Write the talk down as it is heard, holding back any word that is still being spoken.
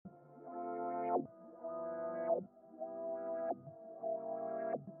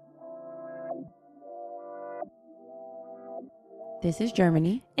This is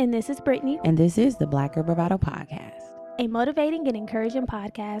Germany. And this is Brittany. And this is the Black Girl Bravado Podcast. A motivating and encouraging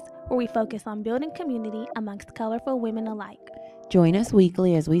podcast where we focus on building community amongst colorful women alike. Join us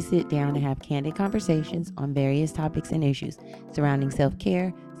weekly as we sit down and have candid conversations on various topics and issues surrounding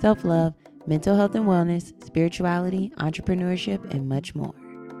self-care, self-love, mental health and wellness, spirituality, entrepreneurship, and much more.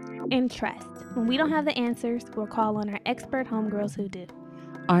 And trust, when we don't have the answers, we'll call on our expert homegirls who do.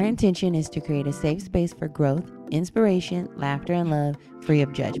 Our intention is to create a safe space for growth, inspiration, laughter, and love, free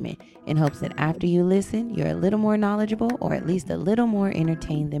of judgment, in hopes that after you listen, you're a little more knowledgeable or at least a little more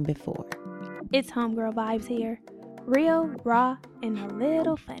entertained than before. It's homegirl vibes here. Real, raw, and a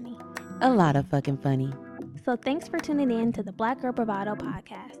little funny. A lot of fucking funny. So thanks for tuning in to the Black Girl Bravado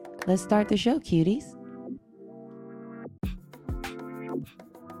Podcast. Let's start the show, cuties.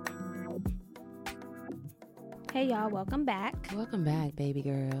 Hey y'all, welcome back. Welcome back, baby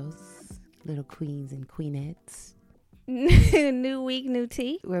girls, little queens and queenettes. New week, new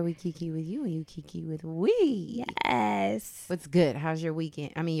tea. Where we kiki with you and you kiki with we. Yes. What's good? How's your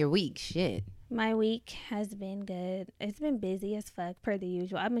weekend? Your week. Shit. My week has been good. It's been busy as fuck, per the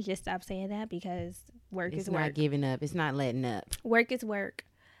usual. I'm going to just stop saying that because work is work. It's not giving up. It's not letting up. Work is work.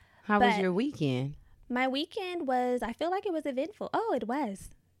 How was your weekend? My weekend was, I feel like it was eventful. Oh, it was.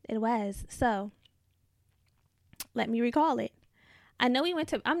 It was. So, let me recall it. I know we went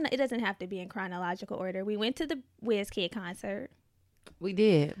to, it doesn't have to be in chronological order. We went to the WizKid concert. We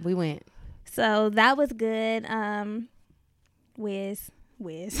did. We went. So, that was good. Wiz.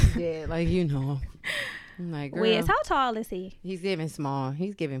 Yeah, like you know. I'm like, girl. Wiz, how tall is he? He's giving small.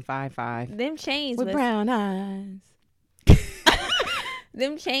 He's giving 5'5". Them chains with brown eyes.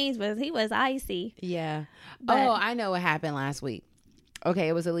 Them chains he was icy. Yeah. I know what happened last week. Okay,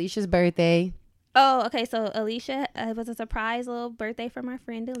 it was Alicia's birthday. Oh, okay. So Alicia, it was a surprise little birthday from our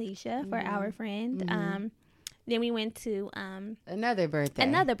friend Alicia, for our friend. Mm-hmm. Then we went to another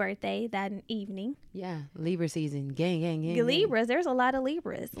birthday that evening. Yeah, Libra season, gang. Libras, there's a lot of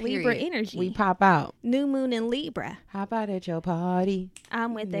Libras. Period. Libra energy. We pop out. New moon in Libra. Hop out at your party.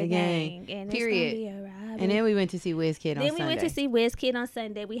 I'm with the gang. And period. It's gonna be a ride. And then we went to see WizKid on Sunday. Then we went to see WizKid on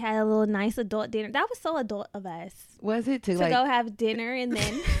Sunday. We had a little nice adult dinner. That was so adult of us. Was it to go have dinner and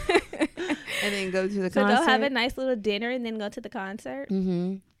then and then go to the concert? To go have a nice little dinner and then go to the concert.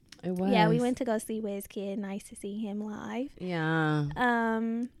 Mm-hmm. It was. Yeah, we went to go see WizKid. Nice to see him live. Yeah.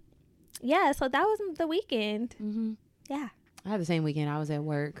 Yeah, so that was the weekend. Mm-hmm. Yeah. I had the same weekend. I was at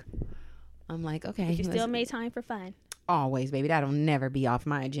work. I'm like, okay. But you still made time for fun. Always, baby. That'll never be off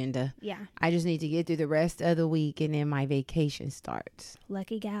my agenda. Yeah. I just need to get through the rest of the week and then my vacation starts.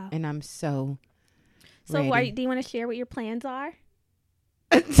 Lucky gal. And I'm so ready. Do you want to share what your plans are?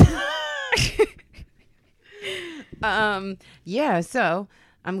 Yeah, so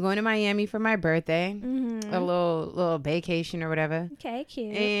I'm going to Miami for my birthday. Mm-hmm. A little vacation or whatever. Okay,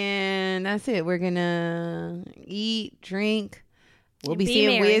 cute. And that's it. We're gonna eat, drink. We'll be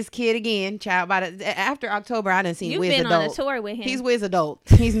seeing WizKid again. Child, after October, I done seen Wiz adult. You've been on a tour with him. He's Wiz adult.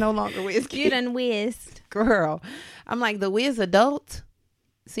 He's no longer WizKid. You done whizzed. Girl. I'm like, the Wiz adult,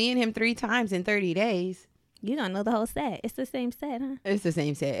 seeing him 3 times in 30 days. You don't know the whole set. It's the same set, huh? It's the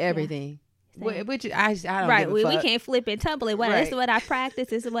same set. Everything. Yeah. Which I don't right. give a fuck. We can't flip and tumble it. Well, right. This is what I practice.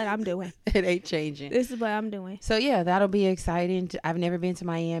 This is what I'm doing. It ain't changing. This is what I'm doing. So, yeah, that'll be exciting. I've never been to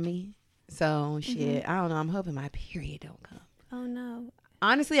Miami. So, shit. I don't know. I'm hoping my period don't come. Oh, no.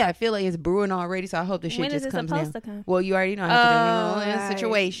 Honestly, I feel like it's brewing already, so I hope the shit just comes down. When is it supposed to come? Well, you already know. I have to do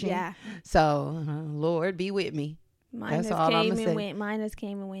situation. Yeah. So, Lord, be with me. Mine just came and went. Mine just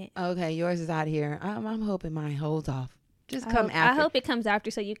came and went. Okay, yours is out here. I'm hoping mine holds off. Just come after. I hope it comes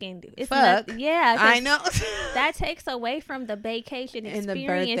after so you can do it. Fuck. Yeah. I know. That takes away from the vacation experience and the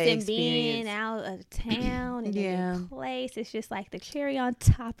birthday and being out of town and in a place. It's just like the cherry on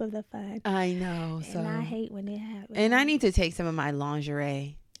top of the fun. I know. And I hate when it happens. And I need to take some of my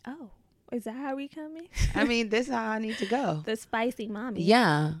lingerie. Oh. Is that how we coming? This is how I need to go. The spicy mommy.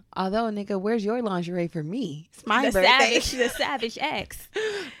 Yeah. Although, nigga, where's your lingerie for me? It's my birthday. The Savage X.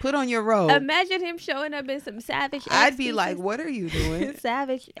 Put on your robe. Imagine him showing up in some Savage X. I'd be like, what are you doing?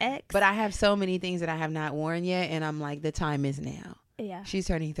 Savage X. But I have so many things that I have not worn yet. And I'm like, the time is now. Yeah. She's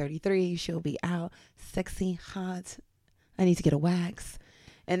turning 33. She'll be out. Sexy, hot. I need to get a wax.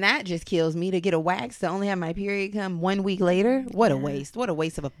 And that just kills me, to get a wax to only have my period come 1 week later. What a waste. What a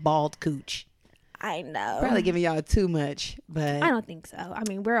waste of a bald cooch. I know. Probably giving y'all too much, but I don't think so.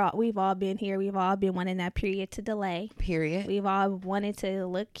 We've all been here. We've all been wanting that period to delay. Period. We've all wanted to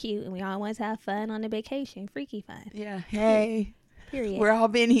look cute, and we all want to have fun on a vacation. Freaky fun. Yeah. Hey. Period. We're all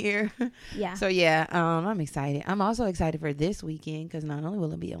been here. Yeah. So yeah, I'm excited. I'm also excited for this weekend because not only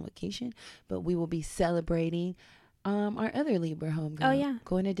will it be on vacation, but we will be celebrating Our other Libra homegirl. Oh, yeah.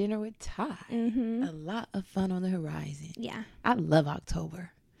 Going to dinner with Ty. Mm-hmm. A lot of fun on the horizon. Yeah. I love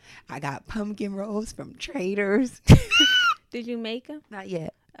October. I got pumpkin rolls from Traders. Did you make them? Not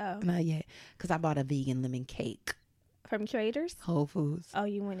yet. Oh. Not yet. Because I bought a vegan lemon cake. From Traders? Whole Foods. Oh,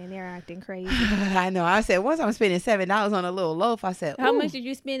 you went in there acting crazy. I know. I said, once I'm spending $7 on a little loaf, I said, How much did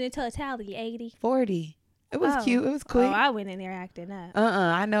you spend in totality? 80? 40. It was cute. It was quick. Oh, I went in there acting up.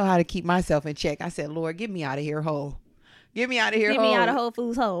 I know how to keep myself in check. I said, Lord, get me out of here whole. Get me out of here Get me out of Whole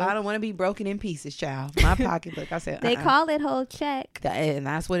Foods whole. I don't want to be broken in pieces, child. My pocketbook. I said, They call it whole check. And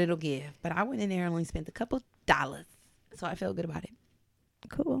that's what it'll give. But I went in there and only spent a couple dollars. So I felt good about it.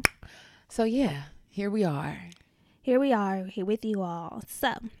 Cool. So, yeah, here we are. Here we are, here with you all.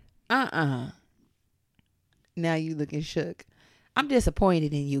 So. Now you looking shook. I'm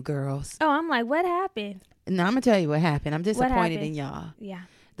disappointed in you girls. Oh, I'm like, what happened? No, I'm going to tell you what happened. I'm disappointed in y'all. Yeah.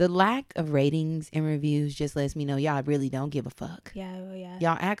 The lack of ratings and reviews just lets me know y'all really don't give a fuck. Yeah, well, yeah.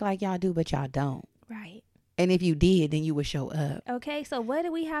 Y'all act like y'all do, but y'all don't. Right. And if you did, then you would show up. Okay, so what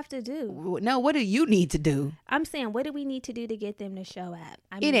do we have to do? No, what do you need to do? I'm saying, what do we need to do to get them to show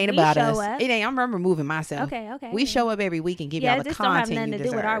up? It ain't about us. It ain't. I'm removing myself. Okay. We show up every week and give y'all the content you deserve. This don't have nothing to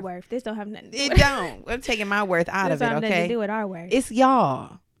do with our worth. This don't have nothing to do with it. Don't. I'm taking my worth out of it, okay? This don't have nothing to do with our worth. It's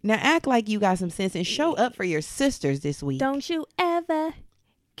y'all. Now act like you got some sense and show up for your sisters this week. Don't you ever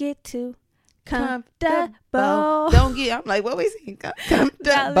get too comfortable. Don't get. I'm like, what we saying? Comfortable.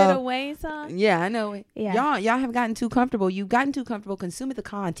 That Lil Wayne song. Yeah, I know it. Yeah. Y'all have gotten too comfortable. You've gotten too comfortable consuming the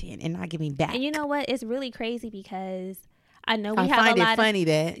content and not giving back. And you know what? It's really crazy because I know we have a lot. I find it funny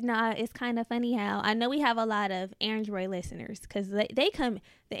that. No, it's kind of funny how I know we have a lot of Android listeners because they come.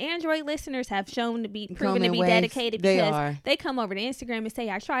 The Android listeners have shown to be proven to be dedicated because they come over to Instagram and say,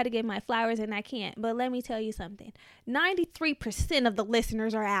 "I try to get my flowers and I can't." But let me tell you something: 93% of the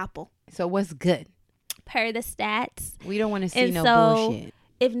listeners are Apple. So what's good? Per the stats, we don't want to see no bullshit.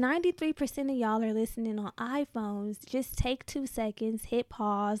 If 93% of y'all are listening on iPhones, just take 2 seconds, hit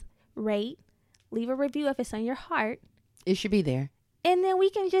pause, rate, leave a review if it's on your heart. It should be there. And then we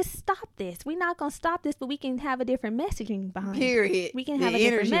can just stop this. We're not going to stop this, but we can have a different messaging behind it. We can have a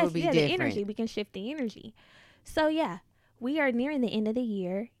different message. Yeah, the energy. We can shift the energy. So, yeah, we are nearing the end of the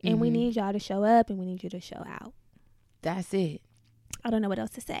year, and we need y'all to show up, and we need you to show out. That's it. I don't know what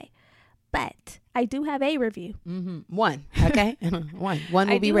else to say. But I do have a review. One, okay? One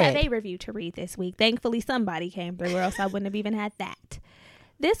will be read. I do have a review to read this week. Thankfully, somebody came through, or else I wouldn't have even had that.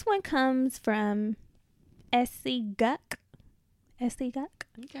 This one comes from SC Guck. SC Guck.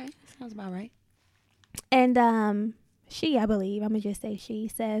 Okay, sounds about right. And she, I believe, I'm going to just say she,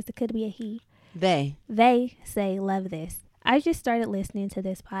 says it could be a he. They say, love this. I just started listening to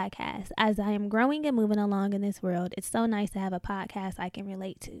this podcast. As I am growing and moving along in this world, it's so nice to have a podcast I can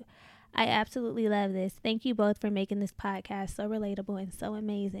relate to. I absolutely love this. Thank you both for making this podcast so relatable and so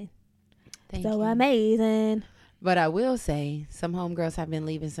amazing. Thank you. Amazing. But I will say, some homegirls have been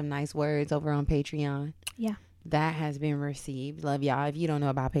leaving some nice words over on Patreon. Yeah. That has been received. Love y'all. If you don't know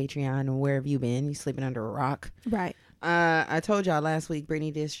about Patreon and where have you been, you sleeping under a rock. Right. I told y'all last week,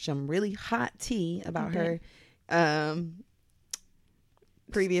 Brittany did some really hot tea about her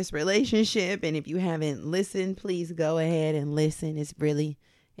previous relationship. And if you haven't listened, please go ahead and listen. It's really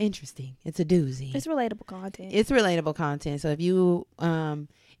interesting. It's a doozy. It's relatable content. It's relatable content. So if you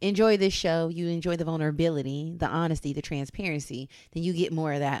enjoy this show, you enjoy the vulnerability, the honesty, the transparency, then you get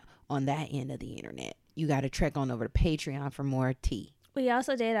more of that on that end of the internet. You got to trek on over to Patreon for more tea. We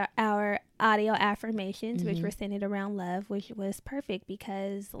also did our audio affirmations, which were centered around love, which was perfect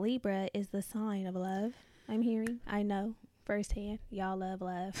because Libra is the sign of love. I'm hearing. I know firsthand. Y'all love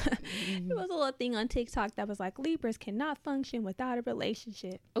love. There was a little thing on TikTok that was like, Libras cannot function without a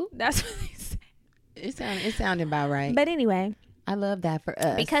relationship. Oh, that's what they said. It sounded about right. But anyway. I love that for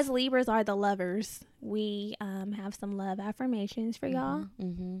us. Because Libras are the lovers, we have some love affirmations for y'all.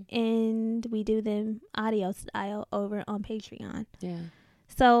 And we do them audio style over on Patreon. Yeah.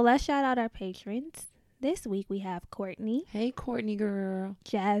 So let's shout out our patrons. This week we have Courtney. Hey, Courtney girl.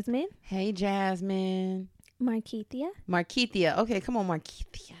 Jasmine. Hey, Jasmine. Markeithia. Okay, come on,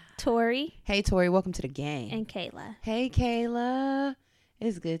 Markeithia. Tori. Hey, Tori. Welcome to the gang. And Kayla. Hey, Kayla.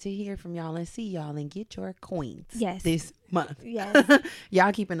 It's good to hear from y'all and see y'all and get your coins. Yes. This month. Yes.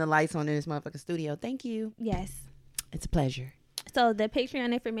 Y'all keeping the lights on in this motherfucking studio. Thank you. Yes. It's a pleasure. So the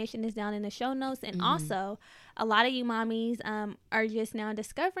Patreon information is down in the show notes. And also, a lot of you mommies are just now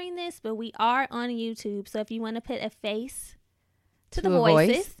discovering this, but we are on YouTube. So if you want to put a face to the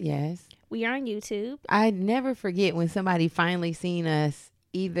voices. Yes. We are on YouTube. I never forget when somebody finally seen us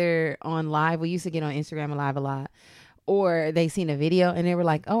either on live. We used to get on Instagram Live a lot. or they seen a video and they were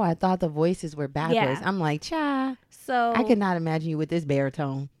like, oh, I thought the voices were backwards. Yeah. I'm like, cha. So I could not imagine you with this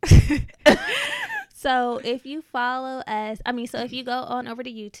baritone. So if you follow us, so if you go on over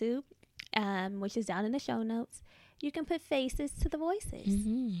to YouTube, which is down in the show notes, you can put faces to the voices.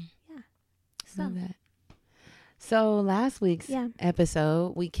 Mm-hmm. Yeah. So Love that. So last week's Yeah.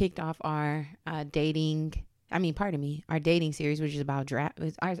 episode, we kicked off our our dating series, which is about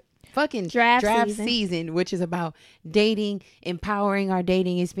our fucking draft season, which is about dating, empowering our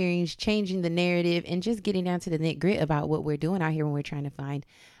dating experience, changing the narrative, and just getting down to the nit grit about what we're doing out here when we're trying to find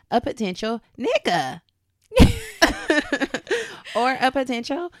a potential nigga or a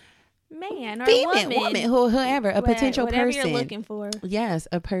potential man or woman, whoever, a potential whatever person you're looking for. Yes,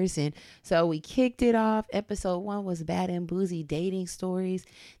 a person. So we kicked it off. Episode 1 was Bad and Boozy Dating Stories.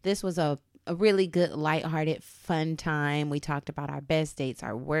 This was a really good, lighthearted, fun time. We talked about our best dates,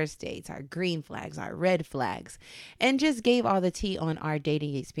 our worst dates, our green flags, our red flags, and just gave all the tea on our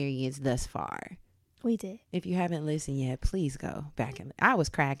dating experience thus far. We did. If you haven't listened yet, please go back. I was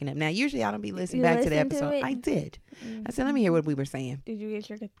cracking up. Now, usually I don't be listening back to the episode. I did. Mm-hmm. I said, let me hear what we were saying. Did you get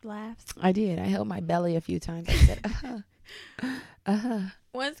your good laughs? I did. I held my belly a few times. I said,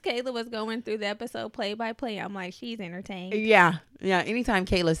 Once Kayla was going through the episode play by play, I'm like, she's entertained. Yeah. Anytime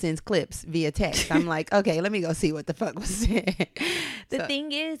Kayla sends clips via text, I'm like, okay, let me go see what the fuck was said. The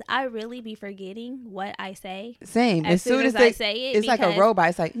thing is, I really be forgetting what I say. Same. As soon as I say it, it's like a robot.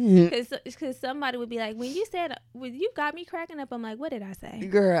 It's like, because somebody would be like, when you got me cracking up, I'm like, what did I say?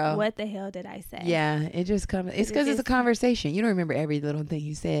 Girl. What the hell did I say? Yeah. It just comes. It's because it's a conversation. You don't remember every little thing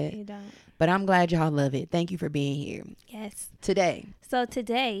you said. You don't. But I'm glad y'all love it. Thank you for being here. Yes.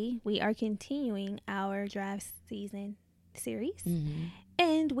 Today we are continuing our draft season series. Mm-hmm.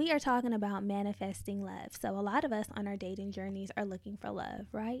 And we are talking about manifesting love. So a lot of us on our dating journeys are looking for love,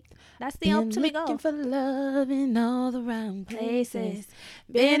 right? That's the ultimate goal. Looking for love in all the wrong places.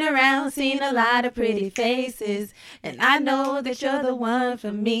 Been around, seen a lot of pretty faces. And I know that you're the one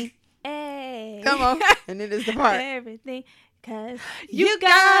for me. Hey. Come on. And it is the part. Everything. Cause you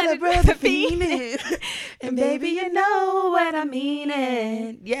got a brother feeling. And baby, you know what I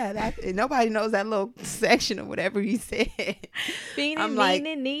mean. Yeah, nobody knows that little section of whatever you said. I'm like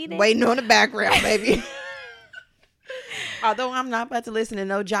waiting on the background, baby. Although I'm not about to listen to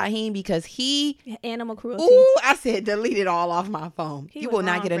no Jaheim because animal cruelty. Ooh, I said delete it all off my phone. You will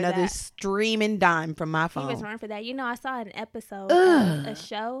not get another that. Streaming dime from my phone. He was wrong for that. I saw an episode of a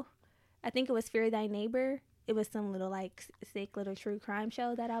show. I think it was Fear Thy Neighbor. It was some little sick little true crime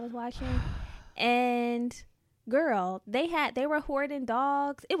show that I was watching. And girl, they were hoarding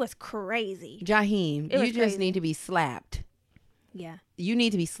dogs. It was crazy. Jaheim, you just need to be slapped. Yeah. You need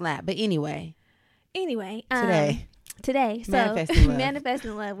to be slapped. But anyway. Today. So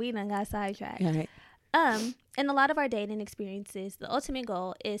manifesting love. We done got sidetracked. All right. And a lot of our dating experiences, the ultimate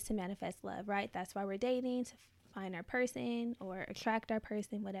goal is to manifest love, right? That's why we're dating, to find our person or attract our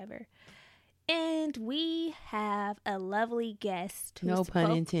person, whatever. And we have a lovely guest. No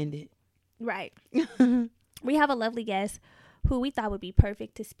pun intended. Right. We have a lovely guest who we thought would be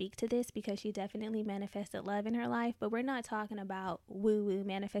perfect to speak to this because she definitely manifested love in her life. But we're not talking about woo-woo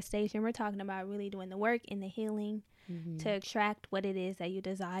manifestation. We're talking about really doing the work and the healing to attract what it is that you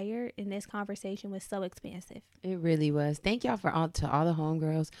desire. And this conversation was so expansive. It really was. Thank y'all to all the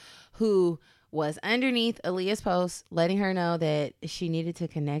homegirls who was underneath Alea's post letting her know that she needed to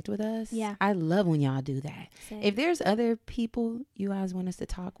connect with us. Yeah. I love when y'all do that. Same. If there's other people you guys want us to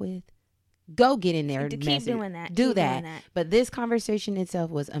talk with, go get in there. Keep doing that. Do that. But this conversation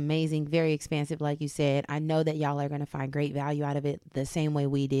itself was amazing, very expansive, like you said. I know that y'all are going to find great value out of it the same way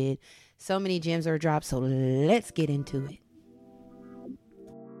we did. So many gems are dropped, so let's get into it.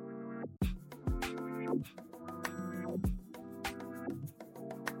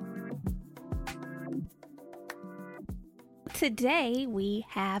 Today, we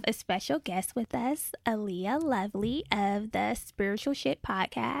have a special guest with us, Alea Lovely of the Spiritual Shit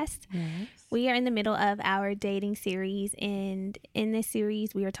Podcast. Yes. We are in the middle of our dating series, and in this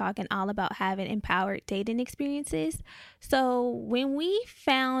series, we are talking all about having empowered dating experiences. So when we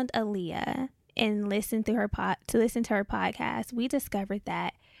found Alea and listened to her podcast, we discovered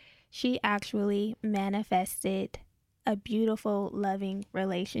that she actually manifested a beautiful, loving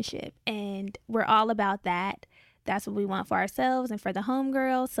relationship, and we're all about that. That's what we want for ourselves and for the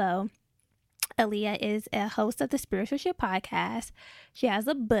homegirl. So Alea is a host of the Spiritual Shit Podcast. She has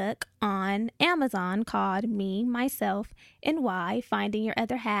a book on Amazon called Me, Myself, and Why Finding Your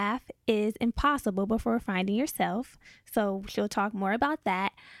Other Half is Impossible Before Finding Yourself. So she'll talk more about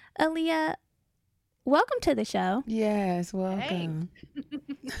that. Alea, welcome to the show. Yes, welcome.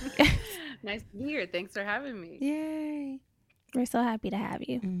 Hey. Nice to be here. Thanks for having me. Yay. We're so happy to have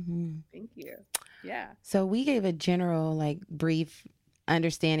you. Mm-hmm. Thank you. Yeah. So we gave a general, like, brief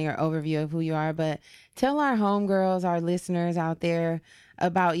understanding or overview of who you are, but tell our homegirls, our listeners out there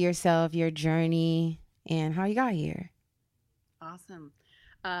about yourself, your journey, and how you got here. Awesome.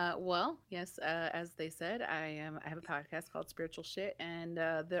 Well, yes, as they said, I have a podcast called Spiritual Shit, and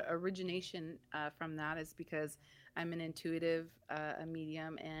the origination from that is because I'm an intuitive, a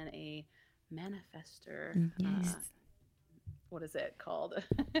medium, and a manifester. Mm-hmm. Yes. What is it called?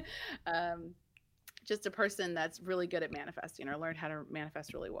 um, just a person that's really good at manifesting or learned how to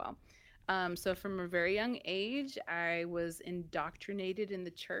manifest really well. So from a very young age, I was indoctrinated in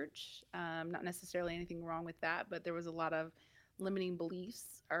the church. Not necessarily anything wrong with that, but there was a lot of limiting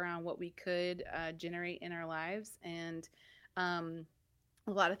beliefs around what we could generate in our lives, and um,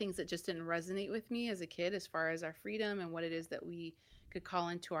 a lot of things that just didn't resonate with me as a kid, as far as our freedom and what it is that we could call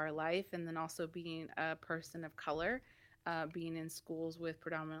into our life, and then also being a person of color. Being in schools with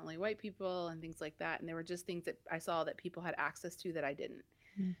predominantly white people and things like that. And there were just things that I saw that people had access to that I didn't.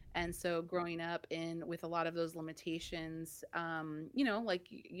 And so growing up in with a lot of those limitations, like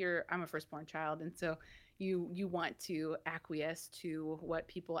I'm a firstborn child, and so you want to acquiesce to what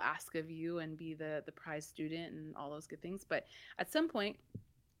people ask of you and be the prize student and all those good things. But at some point,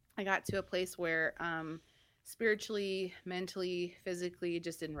 I got to a place where spiritually, mentally, physically, it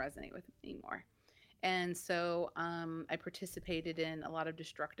just didn't resonate with me anymore. And so I participated in a lot of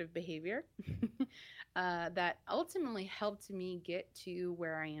destructive behavior that ultimately helped me get to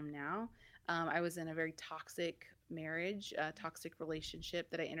where I am now. I was in a very toxic marriage, toxic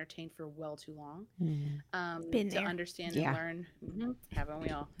relationship that I entertained for well too long. Mm-hmm. Been To there. understand and Yeah. learn, haven't we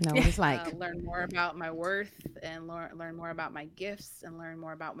all? Know what it's like. Learn more about my worth and learn more about my gifts and learn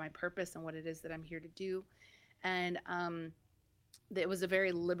more about my purpose and what it is that I'm here to do. And it was a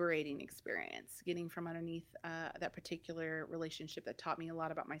very liberating experience getting from underneath that particular relationship that taught me a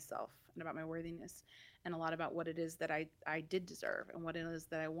lot about myself and about my worthiness and a lot about what it is that I did deserve and what it is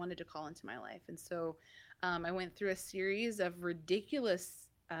that I wanted to call into my life. And so I went through a series of ridiculous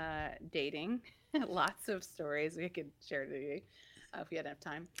dating, lots of stories we could share today if we had enough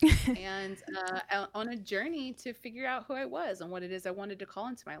time, and on a journey to figure out who I was and what it is I wanted to call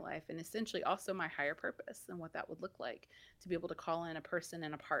into my life, and essentially also my higher purpose and what that would look like to be able to call in a person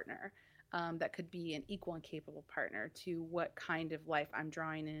and a partner that could be an equal and capable partner to what kind of life I'm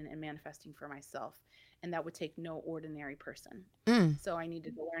drawing in and manifesting for myself. And that would take no ordinary person. Mm. So I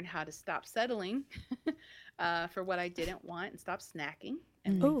needed to learn how to stop settling for what I didn't want and stop snacking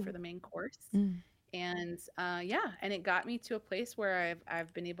and wait Ooh. for the main course. Mm. And and it got me to a place where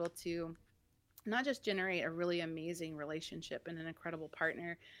I've been able to not just generate a really amazing relationship and an incredible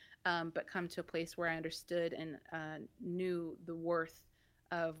partner, but come to a place where I understood and knew the worth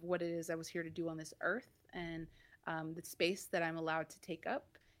of what it is I was here to do on this earth, and the space that I'm allowed to take up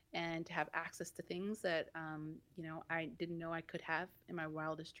and to have access to things that I didn't know I could have in my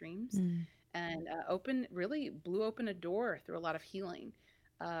wildest dreams. Mm. And really blew open a door through a lot of healing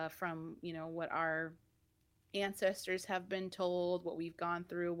from what our ancestors have been told, what we've gone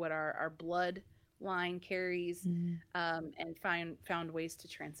through, what our blood line carries, Mm. and found ways to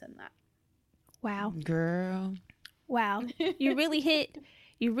transcend that. Wow. Girl. Wow. You really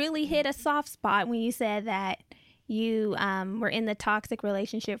hit a soft spot when you said that you were in the toxic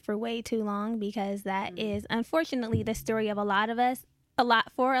relationship for way too long, because that is unfortunately the story of a lot of us,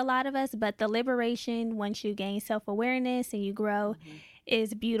 but the liberation once you gain self-awareness and you grow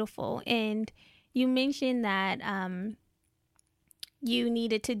is beautiful. And you mentioned that you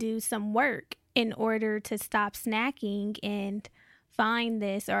needed to do some work in order to stop snacking and find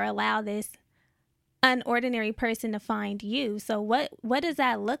this, or allow this unordinary person to find you. So what does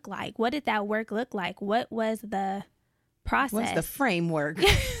that look like? What did that work look like? What was the process? What's the framework?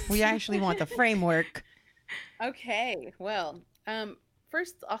 We actually want the framework. Okay, well,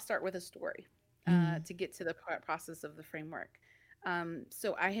 first I'll start with a story to get to the process of the framework.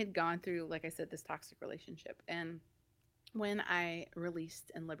 So I had gone through, like I said, this toxic relationship, and when I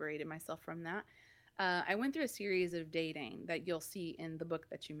released and liberated myself from that, I went through a series of dating that you'll see in the book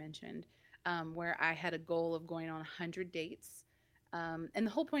that you mentioned, where I had a goal of going on 100 dates. And the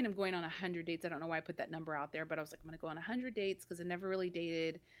whole point of going on 100 dates, I don't know why I put that number out there, but I was like, I'm going to go on 100 dates because I never really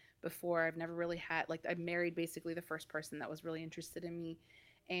dated before. I've never really had, like, I married basically the first person that was really interested in me.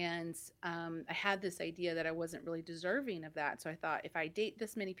 And I had this idea that I wasn't really deserving of that. So I thought, if I date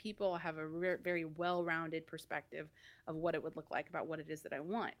this many people, I'll have a very well-rounded perspective of what it would look like, about what it is that I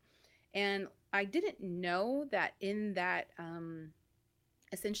want. And I didn't know that in that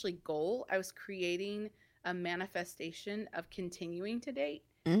essentially goal, I was creating a manifestation of continuing to date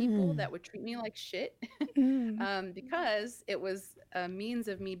people Mm. that would treat me like shit Mm. because it was a means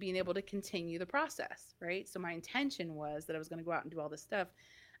of me being able to continue the process, right? So my intention was that I was going to go out and do all this stuff.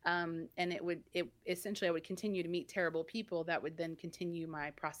 And it essentially, I would continue to meet terrible people that would then continue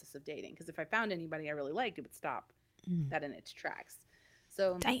my process of dating. Because if I found anybody I really liked, it would stop Mm. that in its tracks.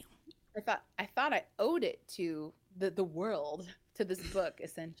 So Damn. I thought I owed it to the world, to this book,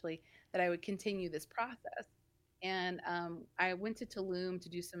 essentially, that I would continue this process. And I went to Tulum to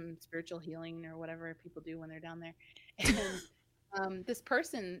do some spiritual healing or whatever people do when they're down there. And this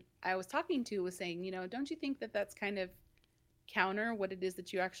person I was talking to was saying, don't you think that that's kind of counter what it is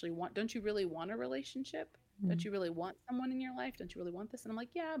that you actually want? Don't you really want a relationship? Don't Mm. you really want someone in your life? Don't you really want this? And I'm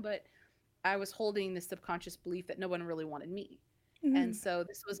like, yeah, but I was holding this subconscious belief that no one really wanted me. And Mm. so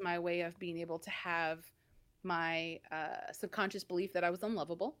this was my way of being able to have my subconscious belief that I was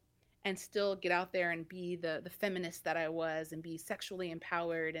unlovable and still get out there and be the feminist that I was and be sexually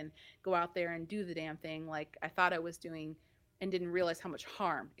empowered and go out there and do the damn thing like I thought I was doing and didn't realize how much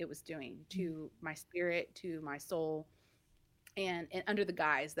harm it was doing to my spirit, to my soul, and under the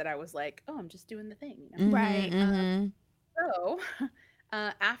guise that I was like, oh, I'm just doing the thing. Mhm, Right. mhm. So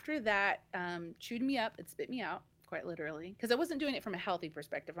after that, chewed me up and spit me out, quite literally, because I wasn't doing it from a healthy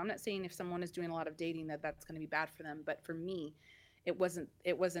perspective. I'm not saying if someone is doing a lot of dating that that's going to be bad for them, but for me, it wasn't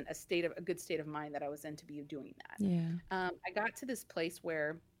a good state of mind that I was in to be doing that. Yeah. I got to this place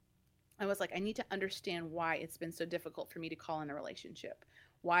where I was like, I need to understand why it's been so difficult for me to call in a relationship.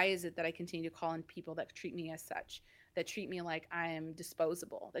 Why is it that I continue to call in people that treat me as such, that treat me like I am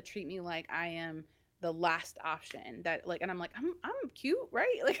disposable, that treat me like I am the last option, that like, and I'm like, I'm cute,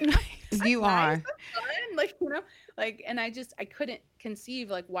 right? Like, You nice, are. I'm fun, like, like, and I couldn't conceive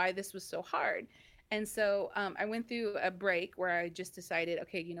like why this was so hard. And so I went through a break where I just decided,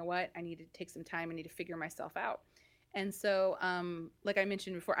 okay, you know what? I need to take some time. I need to figure myself out. And so, like I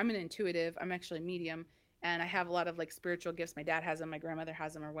mentioned before, I'm an intuitive. I'm actually a medium, and I have a lot of like spiritual gifts. My dad has them, my grandmother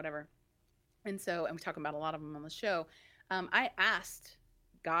has them, or whatever. And so, and we talk about a lot of them on the show. I asked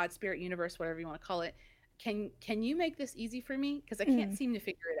God, Spirit, Universe, whatever you want to call it, can you make this easy for me? Because I can't Mm. seem to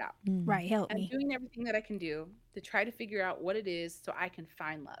figure it out. Mm. Right. Help And I'm me. doing everything that I can do to try to figure out what it is so I can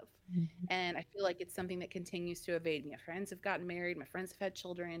find love. Mhm. And I feel like it's something that continues to evade me. My friends have gotten married. My friends have had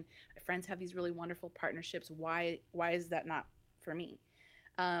children. My friends have these really wonderful partnerships. Why is that not for me?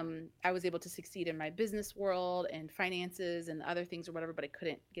 I was able to succeed in my business world and finances and other things or whatever, but I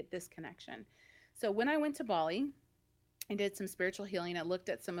couldn't get this connection. So when I went to Bali, I did some spiritual healing. I looked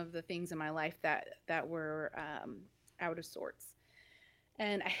at some of the things in my life that were out of sorts.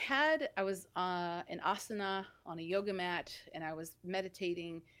 And I was in asana on a yoga mat, and I was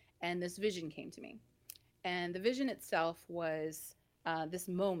meditating, and this vision came to me. And the vision itself was this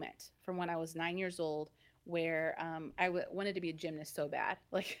moment from when I was 9 years old, where wanted to be a gymnast so bad.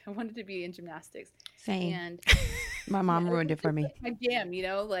 Like I wanted to be in gymnastics, Same. and My mom ruined it for me. like my jam,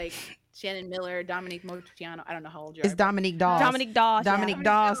 like Shannon Miller, Dominique Motiano. I don't know how old you It's are. But Dominique Dawes. Dominique Dawes. Dominique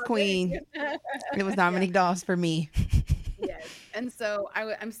Dawes, queen. It was Dominique Dawes for me. Yes. And so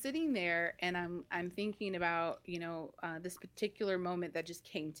I'm sitting there and I'm thinking about, this particular moment that just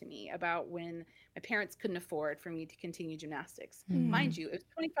came to me about when my parents couldn't afford for me to continue gymnastics. Mhm. Mind you, it was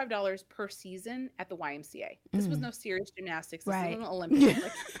 $25 per season at the YMCA. This was Mm. no serious gymnastics. This Right. wasn't an Olympics.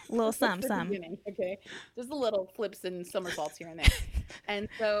 Like, Little that's something, the something. beginning, okay? Just a little flips and somersaults here and there. And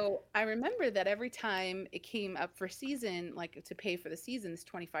so I remember that every time it came up for season, like to pay for the season, this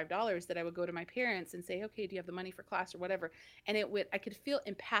 $25, that I would go to my parents and say, okay, do you have the money for class or whatever? And I could feel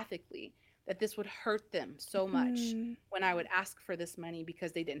empathically that this would hurt them so much Mm. when I would ask for this money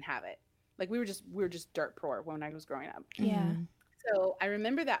because they didn't have it. Like we were just dirt poor when I was growing up. Yeah. Mhm. So I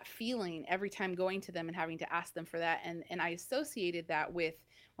remember that feeling every time going to them and having to ask them for that. And I associated that with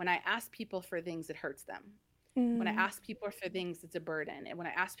when I ask people for things, it hurts them. When I Mm. ask people for things, it's a burden. And when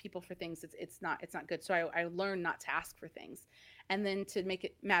I ask people for things, it's not good. So I learned not to ask for things. And then to make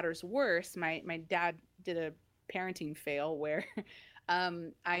it matters worse, my dad did a parenting fail where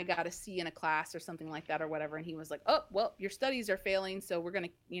I got a C in a class or something like that or whatever. And he was like, oh, well, your studies are failing. So we're going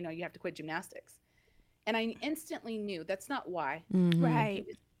to, you have to quit gymnastics. And I instantly knew that's not why. Mhm. Right.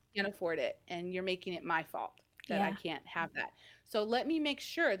 You can't afford it. And you're making it my fault that I Yeah. can't have that. So let me make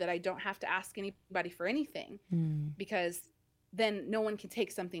sure that I don't have to ask anybody for anything, Mm. because then no one can take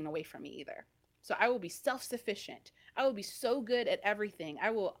something away from me either. So I will be self-sufficient. I will be so good at everything.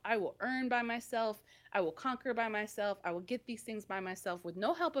 I will earn by myself. I will conquer by myself. I will get these things by myself with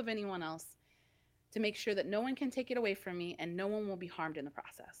no help of anyone else, to make sure that no one can take it away from me and no one will be harmed in the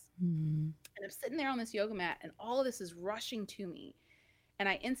process. Mm. And I'm sitting there on this yoga mat and all of this is rushing to me. and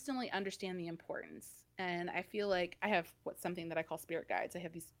I instantly understand the importance. And I feel like I have something that I call spirit guides. I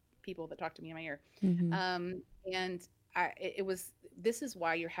have these people that talk to me in my ear. Mm-hmm. And it was, this is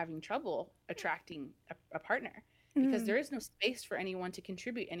why you're having trouble attracting a partner, because there is no space for anyone to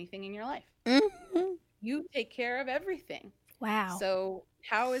contribute anything in your life. Mm-hmm. You take care of everything. Wow. So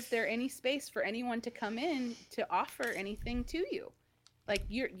how is there any space for anyone to come in to offer anything to you? Like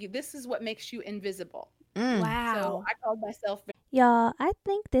this is what makes you invisible. Wow. So I called myself. Y'all, I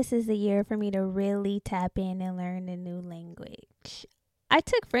think this is the year for me to really tap in and learn a new language. I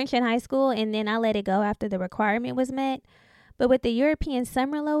took French in high school and then I let it go after the requirement was met. But with the European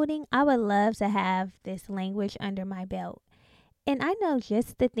summer loading, I would love to have this language under my belt. And I know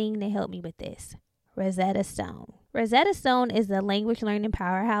just the thing to help me with this. Rosetta Stone. Rosetta Stone is the language learning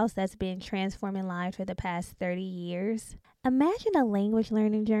powerhouse that's been transforming lives for the past 30 years. Imagine a language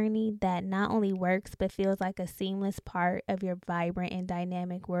learning journey that not only works but feels like a seamless part of your vibrant and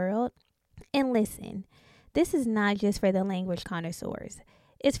dynamic world. And listen, this is not just for the language connoisseurs.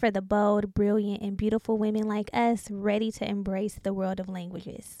 It's for the bold, brilliant, and beautiful women like us ready to embrace the world of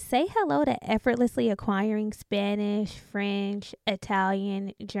languages. Say hello to effortlessly acquiring Spanish, French,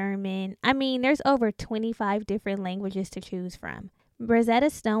 Italian, German. I mean, there's over 25 different languages to choose from. Rosetta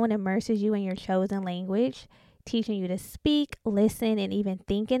Stone immerses you in your chosen language, teaching you to speak, listen, and even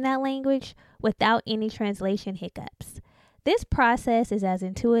think in that language without any translation hiccups. This process is as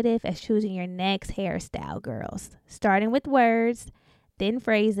intuitive as choosing your next hairstyle, girls. Starting with words, then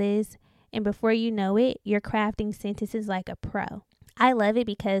phrases, and before you know it, you're crafting sentences like a pro. I love it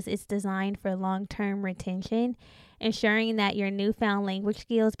because it's designed for long-term retention, ensuring that your newfound language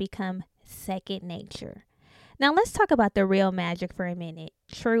skills become second nature. Now let's talk about the real magic for a minute,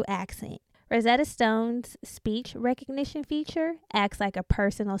 true accent. Rosetta Stone's speech recognition feature acts like a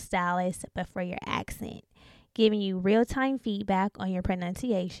personal stylist, but for your accent, giving you real-time feedback on your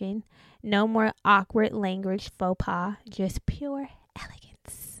pronunciation. No more awkward language faux pas, just pure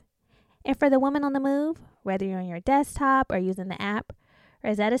elegance. And for the woman on the move, whether you're on your desktop or using the app,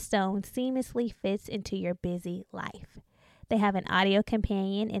 Rosetta Stone seamlessly fits into your busy life. They have an audio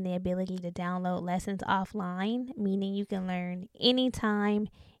companion and the ability to download lessons offline, meaning you can learn anytime,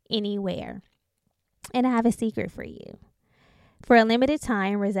 anywhere. And I have a secret for you. For a limited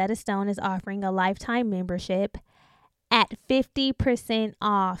time, Rosetta Stone is offering a lifetime membership at 50%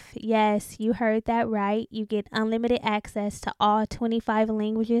 off. Yes, you heard that right. You get unlimited access to all 25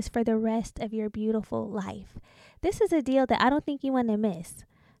 languages for the rest of your beautiful life. This is a deal that I don't think you want to miss.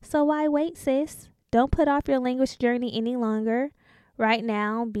 So why wait, sis? Don't put off your language journey any longer. Right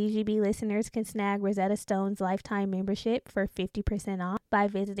now, BGB listeners can snag Rosetta Stone's lifetime membership for 50% off by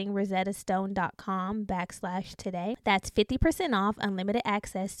visiting rosettastone.com/today. That's 50% off unlimited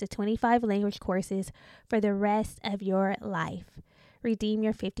access to 25 language courses for the rest of your life. Redeem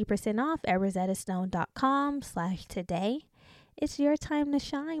your 50% off at rosettastone.com/today. It's your time to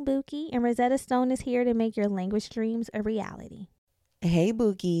shine, Bookie, and Rosetta Stone is here to make your language dreams a reality. Hey,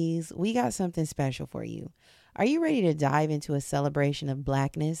 Bookies, we got something special for you. Are you ready to dive into a celebration of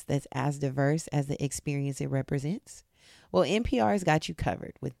Blackness that's as diverse as the experience it represents? Well, NPR's got you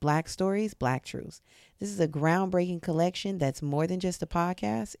covered with Black Stories, Black Truths. This is a groundbreaking collection that's more than just a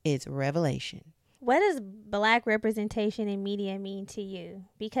podcast, it's revelation. What does Black representation in media mean to you?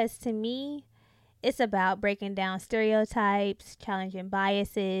 Because to me, it's about breaking down stereotypes, challenging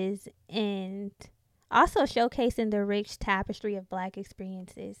biases, and also showcasing the rich tapestry of Black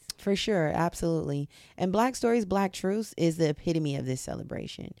experiences. For sure, absolutely. And Black Stories, Black Truths is the epitome of this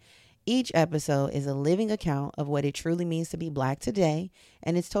celebration. Each episode is a living account of what it truly means to be Black today,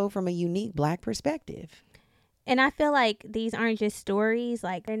 and it's told from a unique Black perspective. And I feel like these aren't just stories,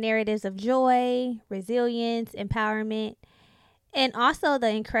 like they're narratives of joy, resilience, empowerment, and also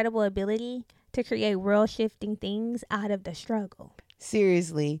the incredible ability to create world-shifting things out of the struggle.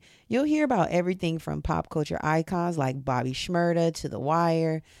 Seriously, you'll hear about everything from pop culture icons like Bobby Shmurda to The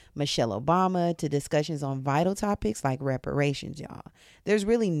Wire, Michelle Obama, to discussions on vital topics like reparations, y'all. There's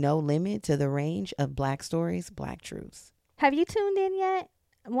really no limit to the range of Black Stories, Black Truths. Have you tuned in yet?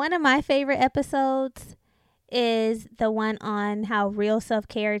 One of my favorite episodes is the one on how real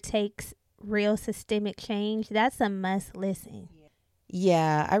self-care takes real systemic change. That's a must listen.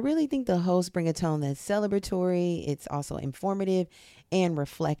 Yeah, I really think the hosts bring a tone that's celebratory. It's also informative and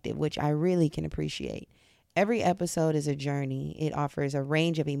reflective, which I really can appreciate. Every episode is a journey. It offers a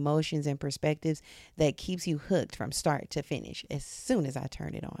range of emotions and perspectives that keeps you hooked from start to finish. As soon as I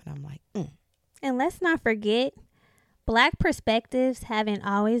turn it on, I'm like, And let's not forget, Black perspectives haven't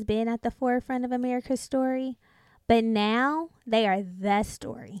always been at the forefront of America's story, But now they are the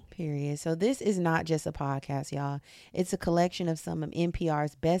story. Period. So this is not just a podcast, y'all. It's a collection of some of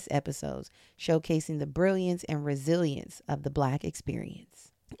NPR's best episodes, showcasing the brilliance and resilience of the Black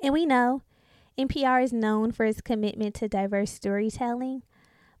experience. And we know NPR is known for its commitment to diverse storytelling.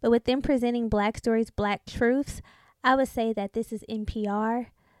 But with them presenting Black stories, Black truths, I would say that this is NPR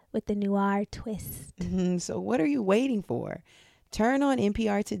with the noir twist. So what are you waiting for? Turn on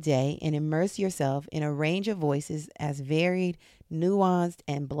NPR today and immerse yourself in a range of voices as varied, nuanced,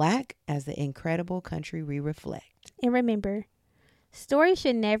 and Black as the incredible country we reflect. And remember, stories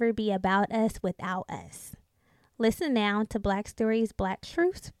should never be about us without us. Listen now to Black Stories, Black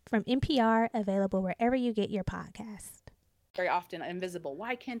Truths from NPR, available wherever you get your podcast. Very often invisible.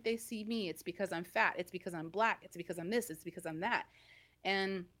 Why can't they see me? It's because I'm fat. It's because I'm Black. It's because I'm this. It's because I'm that.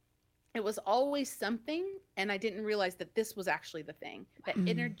 And it was always something, and I didn't realize that this was actually the thing. That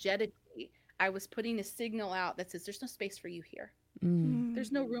energetically, I was putting a signal out that says, "There's no space for you here.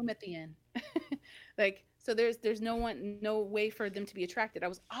 There's no room at the inn." So there's no way for them to be attracted. I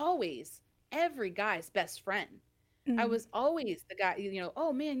was always every guy's best friend. I was always the guy,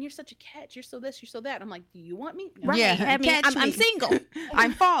 oh man, you're such a catch. You're so this, you're so that. I'm like, do you want me? No. Right. Yeah, I mean, I'm single.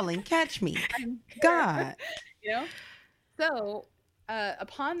 I'm falling. Catch me. God. So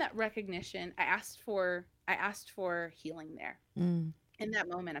upon that recognition, I asked for healing there. In that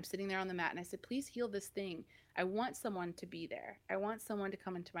moment, I'm sitting there on the mat and I said, please heal this thing. I want someone to be there. I want someone to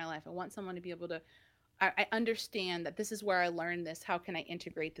come into my life. I want someone to be able to, I understand that this is where I learned this. How can I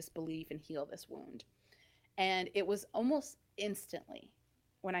integrate this belief and heal this wound? And it was almost instantly,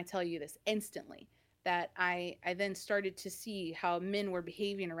 when I tell you this, instantly, that I then started to see how men were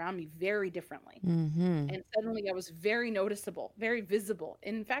behaving around me very differently. And suddenly I was very noticeable, very visible,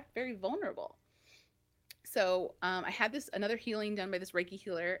 in fact, very vulnerable. So I had another healing done by this Reiki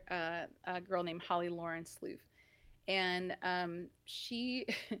healer, a girl named Holly Lauren Sloof. And she,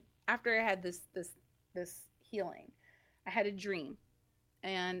 after I had this healing, I had a dream.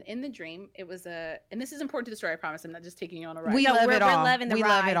 And in the dream, it was and this is important to the story, I promise. I'm not just taking you on a ride. We love it all. We're loving the we ride.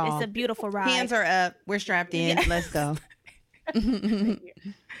 love it all. It's a beautiful ride. Hands are up. We're strapped in. Yeah. Let's go.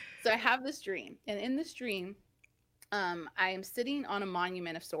 So I have this dream. And in this dream, I am sitting on a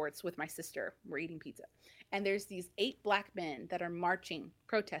monument of sorts with my sister. We're eating pizza. And there's these 8 Black men that are marching,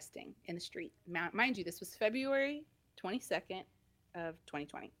 protesting in the street. Mind you, this was February 22nd of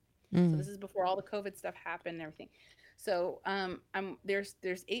 2020. So this is before all the COVID stuff happened and everything. So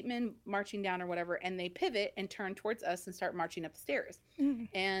there's 8 men marching down or whatever, and they pivot and turn towards us and start marching up the stairs.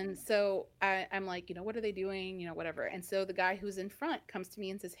 And so I'm like, what are they doing? Whatever. And so the guy who's in front comes to me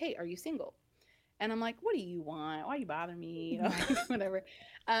and says, hey, are you single? And I'm like, what do you want? Why you bother me? Whatever.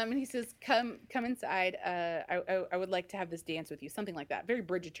 And he says, come inside. I would like to have this dance with you. Something like that. Very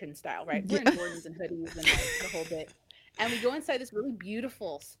Bridgerton style, right? We're in Jordans and hoodies and the whole bit. And we go inside this really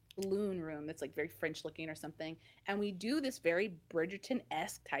beautiful saloon room that's like very French looking or something. And we do this very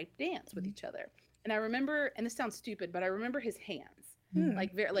Bridgerton-esque type dance with each other. And I remember, and this sounds stupid, but I remember his hands.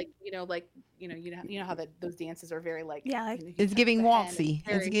 Like very, how those dances are very like, it's giving waltzy.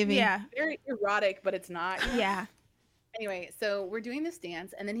 Very, it's giving very erotic, but it's not. Yeah. Anyway, so we're doing this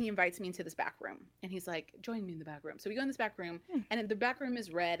dance, and then he invites me into this back room, and he's like, join me in the back room. So we go in this back room, and the back room is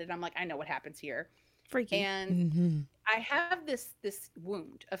red, and I'm like, I know what happens here. Freaky. And I have this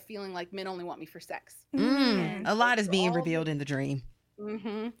wound of feeling like men only want me for sex. A lot is being revealed in the dream.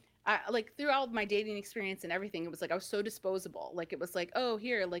 Like throughout my dating experience and everything, it was like I was so disposable. Like it was like, oh,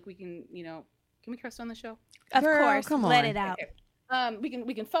 here, like we can, can we curse on the show? Of Girl, course, come let on. it out. Okay.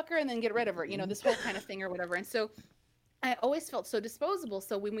 We can fuck her and then get rid of her, this whole kind of thing or whatever. And so I always felt so disposable.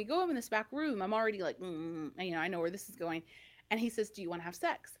 So when we go in this back room, I'm already like, I know where this is going. And he says, do you want to have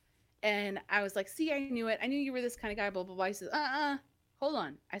sex? And I was like, see, I knew it. I knew you were this kind of guy, blah, blah, blah. He says, hold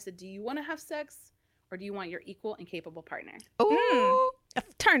on. I said, do you want to have sex or do you want your equal and capable partner? Ooh.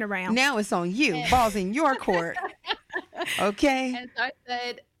 Turn around. Now it's on you. Ball's in your court. Okay. And so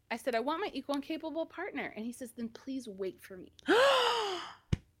I said, I want my equal and capable partner. And he says, then please wait for me.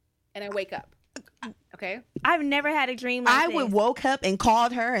 And I wake up. Okay. I've never had a dream like I this. would woke up and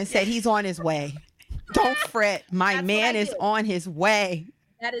called her and said, he's on his way. Don't fret. My That's man what I is did. on his way.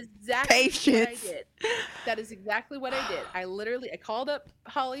 That is exactly Patience. what I did. That is exactly what I did. I called up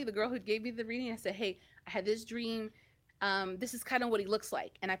Holly, the girl who gave me the reading. I said, hey, I had this dream. This is kind of what he looks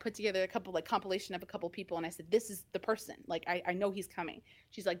like. And I put together a couple, like compilation of a couple people. And I said, this is the person. Like, I know he's coming.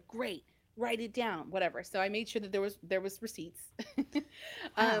 She's like, great, write it down, whatever. So I made sure that there was receipts.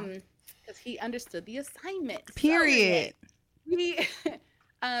 Because he understood the assignment. Period. So,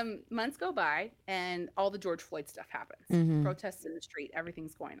 months go by and all the George Floyd stuff happens. Protests in the street,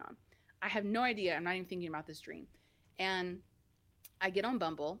 everything's going on. I have no idea. I'm not even thinking about this dream. And I get on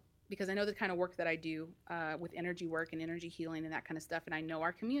Bumble because I know the kind of work that I do with energy work and energy healing and that kind of stuff. And I know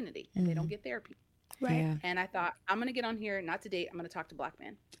our community and they don't get therapy. Right. Yeah. And I thought, I'm going to get on here, not to date. I'm going to talk to Black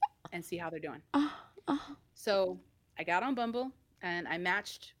men and see how they're doing. So I got on Bumble and I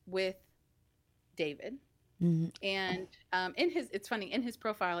matched with David. Mm-hmm. And it's funny, in his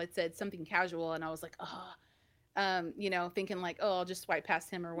profile, it said something casual. And I was like, thinking like, oh, I'll just swipe past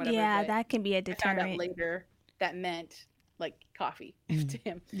him or whatever. Yeah, but that can be a I found out deterrent. later that meant like coffee to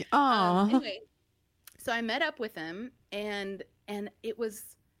him. Anyway, So I met up with him and it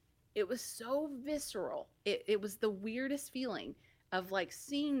was so visceral. It was the weirdest feeling of like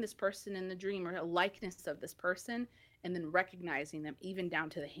seeing this person in the dream or a likeness of this person and then recognizing them even down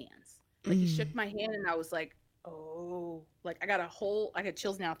to the hands. Like he shook my hand and I was like, oh, like I got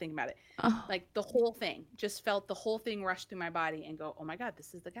chills now thinking about it. Like the whole thing, just felt the whole thing rush through my body and go, oh my God,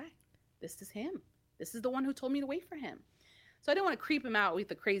 this is the guy. This is him. This is the one who told me to wait for him. So I didn't want to creep him out with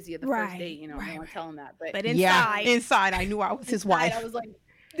the crazy of the first date, I don't want to tell him that. But inside I knew I was his wife. I was like,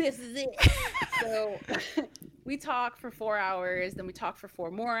 this is it. So we talk for 4 hours, then we talk for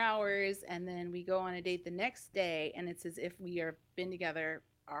 4 more hours, and then we go on a date the next day, and it's as if we have been together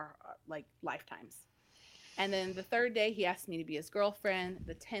our like lifetimes. And then the 3rd day, he asked me to be his girlfriend.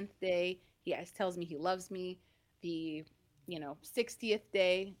 The 10th day, he tells me he loves me. The 60th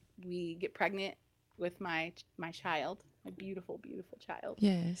day, we get pregnant with my child, my beautiful, beautiful child.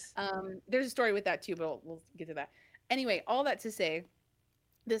 Yes. There's a story with that too, but we'll get to that. Anyway, all that to say,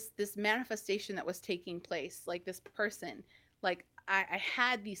 this manifestation that was taking place, like this person, like I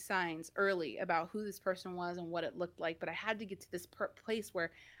had these signs early about who this person was and what it looked like, but I had to get to this place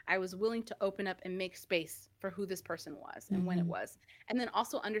where I was willing to open up and make space for who this person was and when it was. And then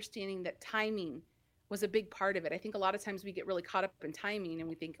also understanding that timing was a big part of it. I think a lot of times we get really caught up in timing and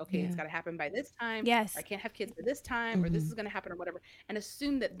we think, okay, it's got to happen by this time. Yes. Or I can't have kids by this time, or this is going to happen or whatever. And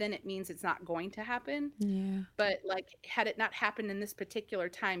assume that then it means it's not going to happen. Yeah. But like, had it not happened in this particular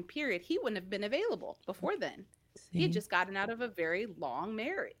time period, he wouldn't have been available before then. He had just gotten out of a very long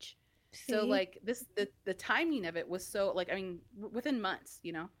marriage. So like the timing of it was so like, I mean, within months,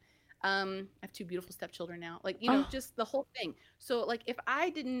 I have 2 beautiful stepchildren now, like, just the whole thing. So like, if I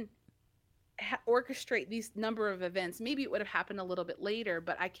didn't orchestrate these number of events, maybe it would have happened a little bit later,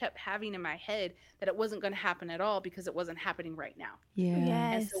 but I kept having in my head that it wasn't going to happen at all because it wasn't happening right now. Yeah.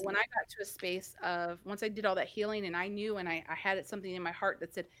 And so when I got to a space of, once I did all that healing and I knew, and I had something in my heart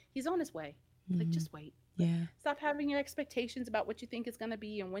that said, he's on his way. Like, just wait. Yeah. Stop having your expectations about what you think it's going to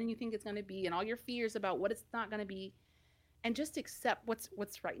be and when you think it's going to be and all your fears about what it's not going to be, and just accept what's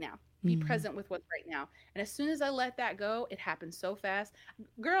right now. Be present with what's right now. And as soon as I let that go, it happened so fast.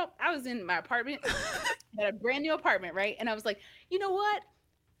 Girl, I was in my apartment, had a brand new apartment, right? And I was like, you know what?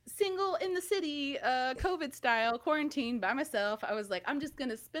 Single in the city, COVID style, quarantine by myself. I was like, I'm just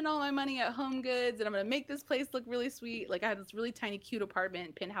going to spend all my money at Home Goods and I'm going to make this place look really sweet. Like I had this really tiny, cute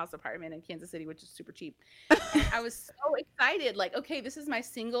penthouse apartment in Kansas City, which is super cheap. And I was so excited. Like, okay, this is my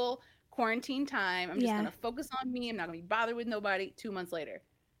single quarantine time. I'm just going to focus on me. I'm not going to be bothered with nobody. 2 months later.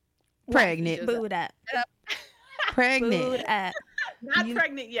 Pregnant. Booed up. Pregnant. Booed up. Not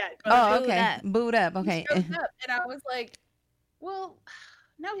pregnant yet. But Oh, okay. Booed up. Okay. Up, and I was like, well,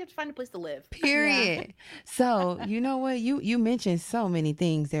 now we have to find a place to live. Period. Yeah. So, you know what? You mentioned so many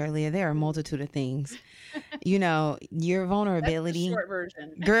things there, Leah. There are a multitude of things. Your vulnerability. That's the short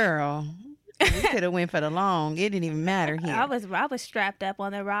version. Girl. We could have went for the long. It didn't even matter here. I was strapped up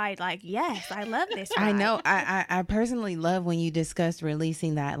on the ride. Like, yes, I love this ride. I know. I personally love when you discuss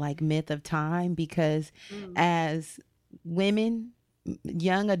releasing that like myth of time, because as women,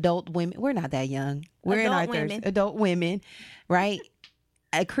 young adult women, we're not that young. We're Adult in our women. 30s. Adult women, right?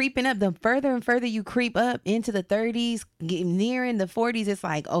 Creeping up, the further and further you creep up into the 30s, nearing the 40s, it's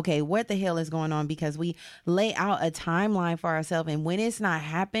like, okay, what the hell is going on? Because we lay out a timeline for ourselves, and when it's not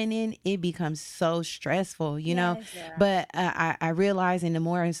happening, it becomes so stressful, you know? Yeah. But I realize, and the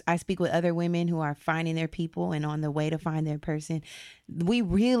more I speak with other women who are finding their people and on the way to find their person, we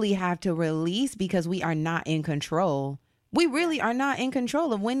really have to release, because we are not in control. We really are not in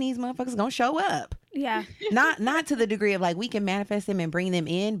control of when these motherfuckers gonna show up. Yeah. Not to the degree of like we can manifest them and bring them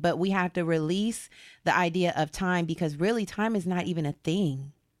in, but we have to release the idea of time, because really time is not even a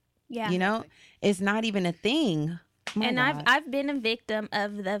thing. Yeah. It's not even a thing. And I've been a victim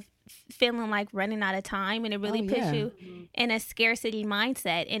of the feeling like running out of time, and it really puts you in a scarcity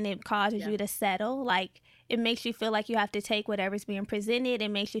mindset, and it causes you to settle. Like, it makes you feel like you have to take whatever's being presented. It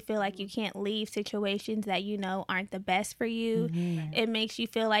makes you feel like you can't leave situations that aren't the best for you. It makes you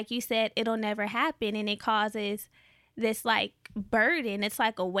feel like you said it'll never happen, and it causes this like burden. It's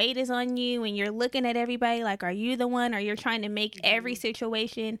like a weight is on you and you're looking at everybody like, are you the one? Or you're trying to make every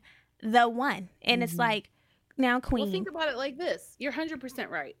situation the one. And it's like, now queen. Well, think about it like this. You're 100%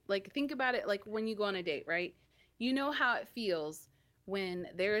 right. Like, think about it like when you go on a date, right? You know how it feels when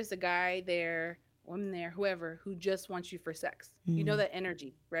there is a guy there, woman there, whoever, who just wants you for sex. You know that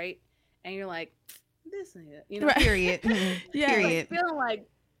energy, right? And you're like, this ain't it. You know, Period. Yeah. Period. like, feeling like,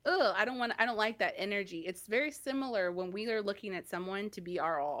 ugh, I don't like that energy. It's very similar when we are looking at someone to be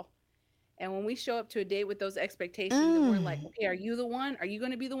our all. And when we show up to a date with those expectations, and we're like, okay, are you the one? Are you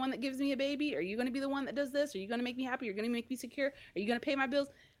going to be the one that gives me a baby? Are you going to be the one that does this? Are you going to make me happy? Are you going to make me secure? Are you going to pay my bills?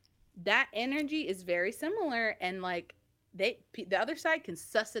 That energy is very similar. And like, the other side can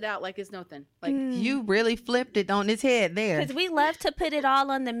suss it out like it's nothing. Like, You really flipped it on its head there. Because we love to put it all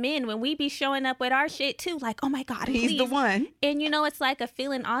on the men when we be showing up with our shit too. Like, oh my God, He's please. the one. And you know, it's like a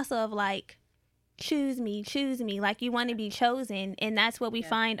feeling also of like, choose me. Like you want to be chosen. And that's what we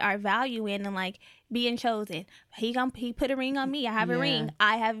find our value in, and like being chosen. He put a ring on me. I have a ring.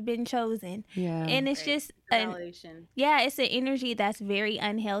 I have been chosen. Yeah. And it's just validation. it's an energy that's very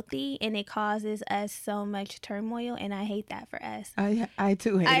unhealthy, and it causes us so much turmoil. And I hate that for us. I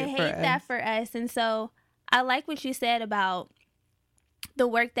too hate it for us. that for us. And so I like what you said about the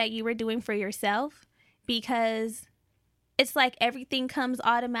work that you were doing for yourself, because it's like everything comes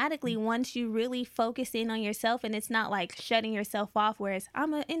automatically once you really focus in on yourself, and it's not like shutting yourself off, whereas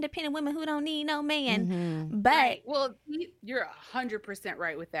I'm an independent woman who don't need no man. But right. Well, you're 100%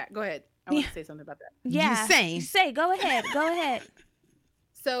 right with that. Go ahead. I want to say something about that. yeah, You say. Go ahead.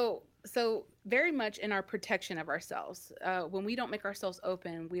 So very much in our protection of ourselves. When we don't make ourselves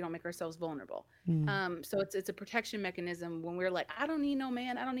open, we don't make ourselves vulnerable. So it's a protection mechanism when we're like, I don't need no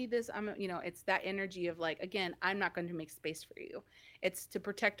man, I don't need this. It's that energy of like, again, I'm not going to make space for you. It's to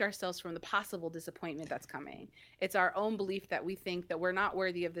protect ourselves from the possible disappointment that's coming. It's our own belief that we think that we're not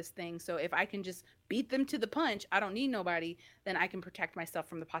worthy of this thing. So if I can just beat them to the punch, I don't need nobody, then I can protect myself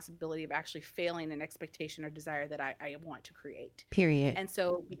from the possibility of actually failing an expectation or desire that I want to create. Period. And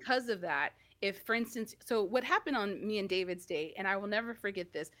so because of that, if, for instance, so what happened on me and David's date, and I will never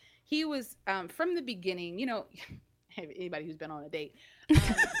forget this, he was, from the beginning, anybody who's been on a date,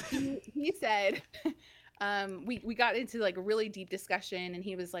 he said, we got into like a really deep discussion, and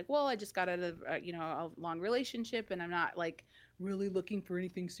he was like, well, I just got out of, a long relationship, and I'm not like really looking for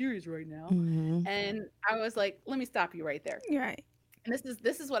anything serious right now. And I was like, let me stop you right there. You're right. And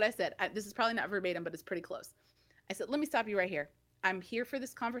this is what I said. This is probably not verbatim, but it's pretty close. I said, let me stop you right here. I'm here for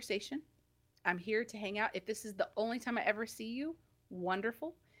this conversation. I'm here to hang out. If this is the only time I ever see you,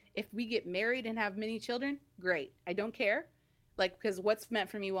 wonderful. If we get married and have many children, great. I don't care. Like, because what's meant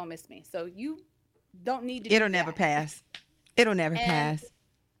for me won't miss me. So you don't need to. It'll never pass. It'll never pass.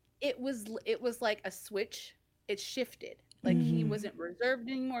 It was like a switch. It shifted. Like he wasn't reserved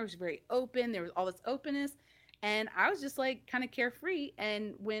anymore. He was very open. There was all this openness. And I was just like kind of carefree.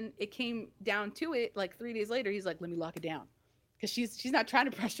 And when it came down to it, like 3 days later, he's like, let me lock it down. Because she's not trying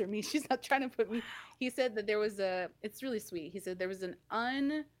to pressure me. She's not trying to put me. He said that there was it's really sweet. He said there was I'm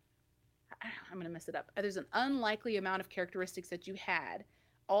going to mess it up. There's an unlikely amount of characteristics that you had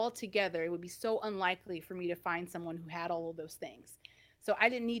all together. It would be so unlikely for me to find someone who had all of those things. So I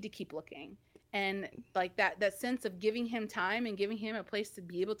didn't need to keep looking. And like that sense of giving him time and giving him a place to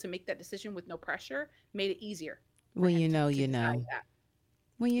be able to make that decision with no pressure made it easier. When you know, you know.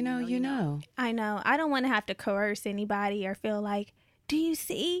 When you know, you know. I know. I don't want to have to coerce anybody or feel like, do you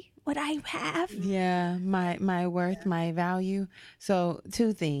see what I have? Yeah, my worth, my value. So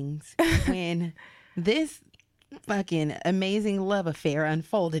 2 things. When this fucking amazing love affair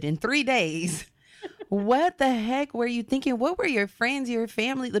unfolded in 3 days, what the heck were you thinking? What were your friends, your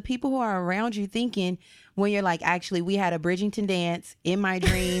family, the people who are around you thinking when you're like, actually, we had a Bridgerton dance in my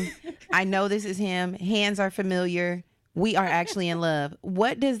dream. I know this is him. Hands are familiar. We are actually in love.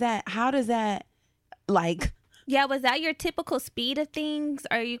 How does that like? Yeah, was that your typical speed of things?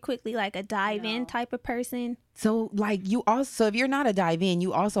 Or are you quickly like a dive in type of person? So like if you're not a dive in,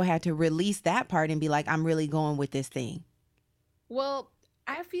 you also had to release that part and be like, I'm really going with this thing. Well,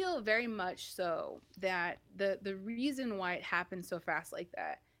 I feel very much so that the reason why it happened so fast like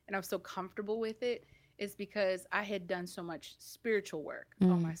that, and I was so comfortable with it, is because I had done so much spiritual work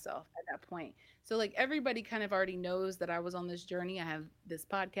on myself at that point. So like everybody kind of already knows that I was on this journey. I have this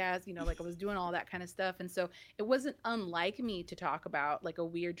podcast, like I was doing all that kind of stuff. And so it wasn't unlike me to talk about like a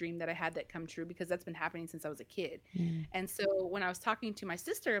weird dream that I had that come true, because that's been happening since I was a kid. And so when I was talking to my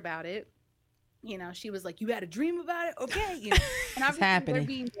sister about it, she was like, you had a dream about it? Okay. And obviously they're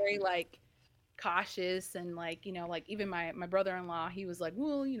being very like cautious, and like, like even my brother-in-law, he was like,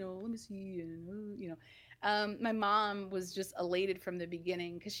 well, let me see, My mom was just elated from the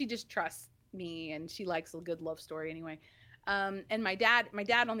beginning because she just trusts me and she likes a good love story anyway. And my dad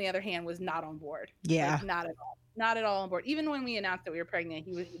on the other hand was not on board. Yeah. Like, not at all on board. Even when we announced that we were pregnant,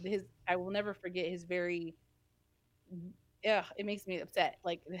 he was I will never forget his very, yeah, it makes me upset,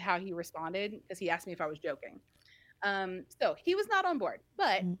 like how he responded because he asked me if I was joking. So he was not on board,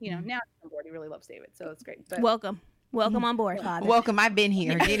 but you know, now he's on board. He really loves David, so it's great. But Welcome on board, Father. Welcome. I've been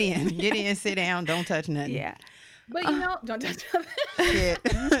here. Get in, sit down. Don't touch nothing. Yeah. but you know, don't touch nothing. Shit.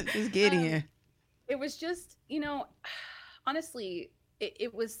 Just get in. It was just, you know, honestly,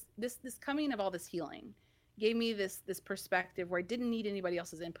 it was this coming of all this healing gave me this perspective where I didn't need anybody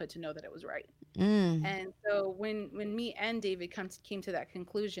else's input to know that it was right. And so when me and David came to that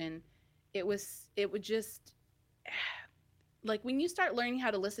conclusion, it would just, like, when you start learning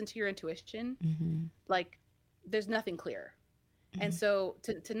how to listen to your intuition, like, there's nothing clear. And so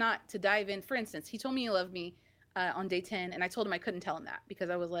to dive in, for instance, he told me he loved me on day 10, and I told him I couldn't tell him that because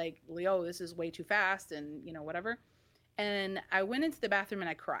I was like, Leo, this is way too fast, and you know, whatever. And I went into the bathroom and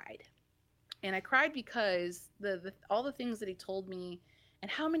I cried. And I cried because the all the things that he told me, and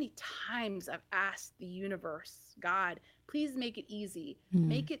how many times I've asked the universe, God, please make it easy.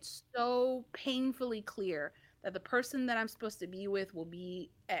 Make it so painfully clear that the person that I'm supposed to be with will be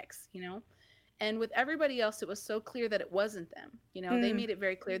X, you know? And with everybody else, it was so clear that it wasn't them. You know, they made it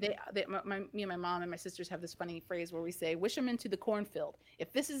very clear. Me and my mom and my sisters have this funny phrase where we say, wish them into the cornfield.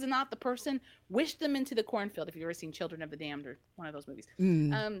 If this is not the person, wish them into the cornfield. If you've ever seen Children of the Damned or one of those movies.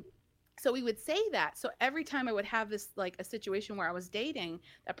 So we would say that. So every time I would have this, like, a situation where I was dating,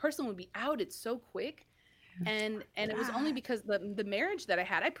 that person would be outed so quick. And it was only because the marriage that I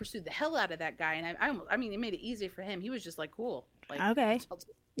had, I pursued the hell out of that guy. And I mean, it made it easier for him. He was just like, cool. Like, okay.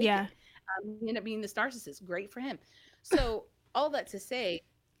 Yeah. He ended up being this narcissist. Great for him. So all that to say,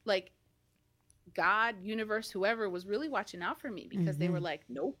 like, God, universe, whoever was really watching out for me because they were like,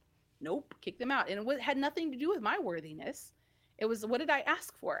 nope, kick them out. And it had nothing to do with my worthiness. It was, what did I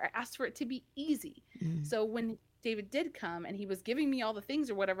ask for? I asked for it to be easy. So when David did come and he was giving me all the things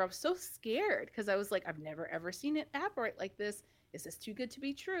or whatever, I was so scared because I was like, I've never, ever seen it operate like this. Is this too good to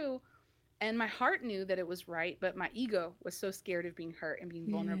be true? And my heart knew that it was right, but my ego was so scared of being hurt and being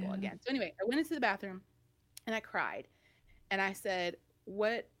vulnerable again. So anyway, I went into the bathroom and I cried. And I said,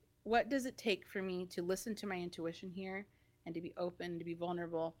 what does it take for me to listen to my intuition here and to be open, to be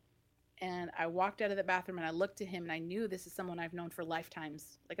vulnerable? And I walked out of the bathroom and I looked at him and I knew this is someone I've known for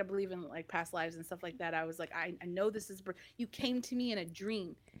lifetimes. Like, I believe in, like, past lives and stuff like that. I was like, I know this is, you came to me in a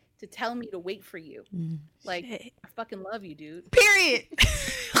dream to tell me to wait for you. Like, I fucking love you, dude. Period.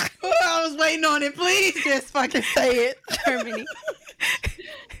 I was waiting on it. Please just fucking say it, Germany.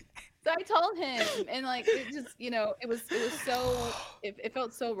 So I told him, and, like, it just, you know, it was so, it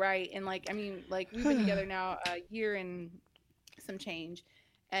felt so right. And, like, I mean, like, we've been together now a year and some change.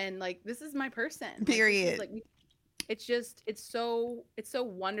 And, like, this is my person. Period. Like, it's so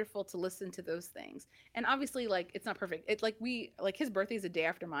wonderful to listen to those things. And obviously, like, it's not perfect. It's like his birthday is a day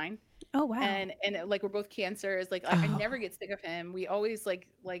after mine. Oh, wow. And like, we're both cancers. Like, I never get sick of him. We always like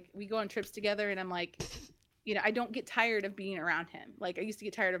we go on trips together, and I'm like, you know, I don't get tired of being around him. Like, I used to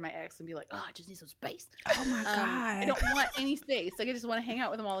get tired of my ex and be like, oh, I just need some space. Oh my God. I don't want any space. Like, I just want to hang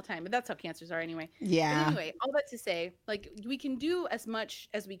out with him all the time. But that's how cancers are anyway. Yeah. But anyway, all that to say, like, we can do as much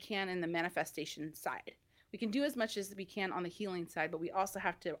as we can in the manifestation side. We can do as much as we can on the healing side, but we also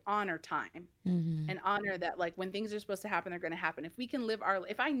have to honor time and honor that, like, when things are supposed to happen, they're going to happen. If we can live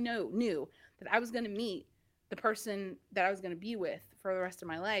if I knew that I was going to meet the person that I was going to be with for the rest of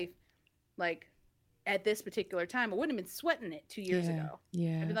my life, like, at this particular time, I wouldn't have been sweating it 2 years ago.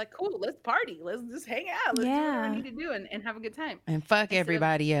 Yeah. I'd be like, cool, let's party. Let's just hang out. Let's do whatever I need to do and have a good time. And fuck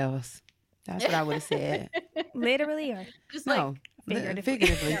everybody else. That's what I would have said. Literally, or Just no,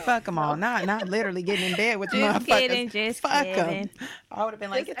 figuratively. No. Fuck them all. Not literally getting in bed with the motherfuckers. Just fuck them. I would have been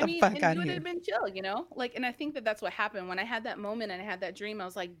like, get the fuck out of here. It would have been chill, you know? Like, and I think that's what happened. When I had that moment and I had that dream, I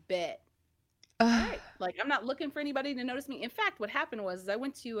was like, bet. All right. Like, I'm not looking for anybody to notice me. In fact, what happened was I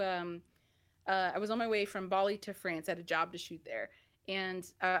went to... I was on my way from Bali to France. I had a job to shoot there. And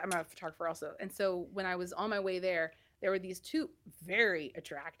I'm a photographer also. And so when I was on my way there were these two very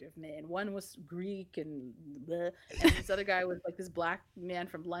attractive men. One was Greek and this other guy was like this black man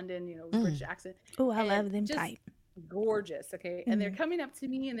from London, you know, British accent. Oh, I love them type. Gorgeous, okay? And they're coming up to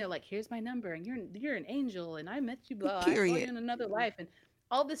me and they're like, here's my number and you're an angel and I met you, blah, I saw you in another life and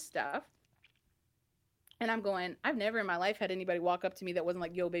all this stuff. And I'm going, I've never in my life had anybody walk up to me that wasn't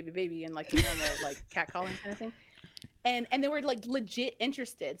like, yo, baby, and like, you know, like catcalling kind of thing. And they were like legit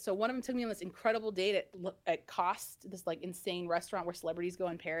interested. So one of them took me on this incredible date at Cost, this like insane restaurant where celebrities go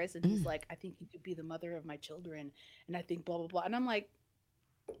in Paris, and he's like, I think you could be the mother of my children, and I think blah blah blah. And I'm like,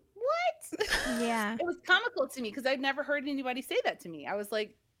 what? Yeah. It was comical to me because I'd never heard anybody say that to me. I was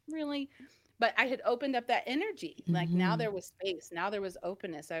like, really? But I had opened up that energy. Like now there was space. Now there was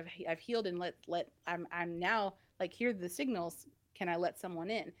openness. I've healed and I'm now like, here are the signals. Can I let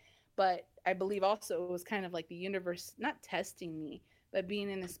someone in? But I believe also it was kind of like the universe not testing me, but being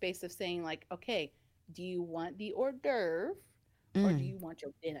in the space of saying like, okay, do you want the hors d'oeuvre or do you want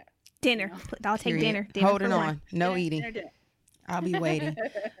your dinner? Dinner. You know? I'll take Period. dinner. Holding for on. one. No Dinner, eating. dinner, dinner. I'll be waiting.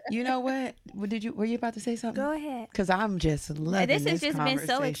 You know what? Were you about to say something? Go ahead. Because I'm just loving This this has just been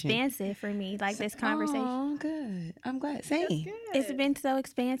so conversation. expansive for me, like this conversation. Oh, good. I'm glad. That's Same. good. It's been so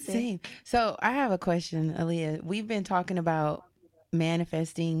expansive. Same. So I have a question, Alea. We've been talking about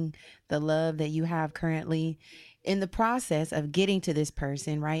manifesting the love that you have currently. In the process of getting to this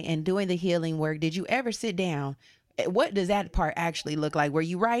person, right, and doing the healing work, did you ever sit down? What does that part actually look like? Were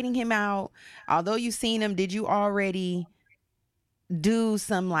you writing him out? Although you seen him, did you already do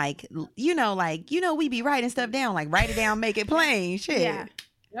some like we be writing stuff down, like write it down, make it plain? Shit. Yeah.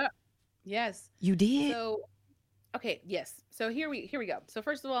 Yeah. Yes. You did? So, okay, yes. So here we go. So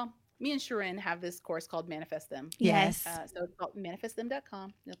first of all, me and Sharon have this course called Manifest Them. Yes. So it's called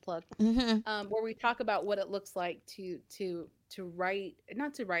manifestthem.com. No plug. Mm-hmm. Where we talk about what it looks like to write,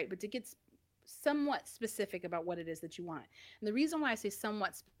 not to write, but to get somewhat specific about what it is that you want. And the reason why I say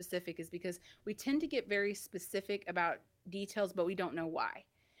somewhat specific is because we tend to get very specific about details, but we don't know why.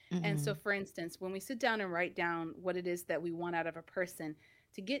 Mm-hmm. And so, for instance, when we sit down and write down what it is that we want out of a person,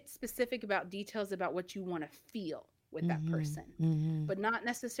 to get specific about details about what you want to feel with that person, but not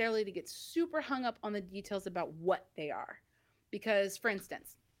necessarily to get super hung up on the details about what they are. Because, for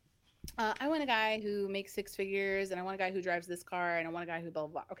instance, I want a guy who makes six figures, and I want a guy who drives this car, and I want a guy who blah,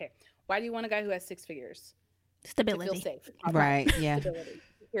 blah, blah. Okay. Why do you want a guy who has six figures? Stability. To feel safe. Right. Yeah. Stability.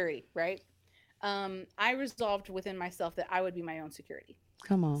 Security. Right. I resolved within myself that I would be my own security.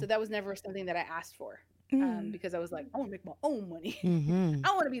 Come on. So that was never something that I asked for, because I was like, I want to make my own money. Mm-hmm.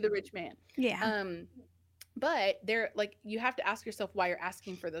 I want to be the rich man. Yeah. But like, you have to ask yourself why you're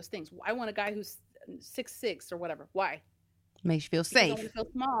asking for those things. I want a guy who's 6'6" or whatever. Why? Makes you feel Because safe. I want to feel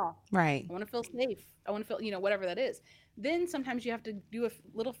small. Right. I want to feel safe. I want to feel, whatever that is. Then sometimes you have to do a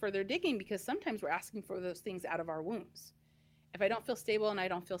little further digging, because sometimes we're asking for those things out of our wombs. If I don't feel stable and I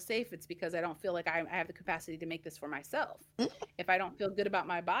don't feel safe, it's because I don't feel like I have the capacity to make this for myself. If I don't feel good about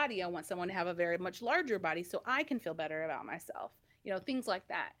my body, I want someone to have a very much larger body so I can feel better about myself. Things like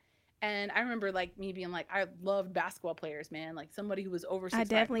that. And I remember like me being like, I loved basketball players, man. Like somebody who was over 6'5". I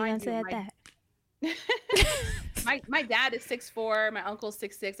definitely unsaid that. my dad is 6'4". My uncle's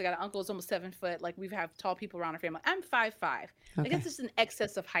 6'6". I got an uncle who's almost 7 foot. Like, we have tall people around our family. I'm 5'5". Like, Okay. it's just an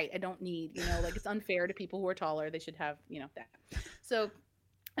excess of height I don't need. Like, it's unfair to people who are taller. They should have that. So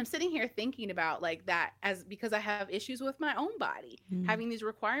I'm sitting here thinking about like that, because I have issues with my own body, having these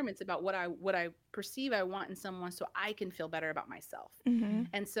requirements about what I perceive I want in someone so I can feel better about myself. Mm-hmm.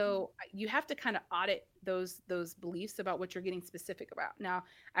 And so you have to kind of audit those beliefs about what you're getting specific about. Now,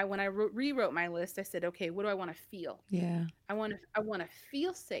 when I rewrote my list, I said, okay, what do I want to feel? Yeah. I want to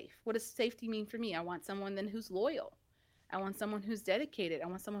feel safe. What does safety mean for me? I want someone then who's loyal. I want someone who's dedicated. I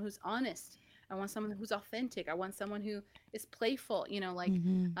want someone who's honest. I want someone who's authentic. I want someone who is playful. I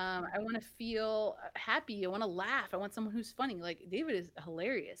want to feel happy. I want to laugh. I want someone who's funny. Like, David is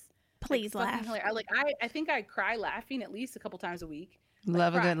hilarious. Please laugh. I think I cry laughing at least a couple times a week.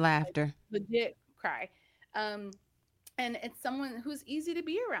 Love a good laughter. Legit cry. And it's someone who's easy to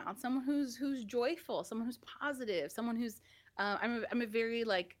be around, someone who's joyful, someone who's positive, someone who's I'm a very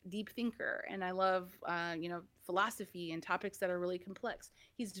like deep thinker, and I love philosophy and topics that are really complex.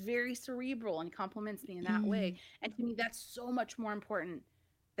 He's very cerebral and compliments me in that way. And to me, that's so much more important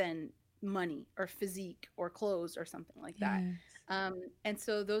than money or physique or clothes or something like that. Yes. And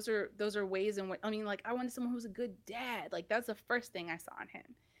so those are ways in which, I wanted someone who's a good dad. Like, that's the first thing I saw in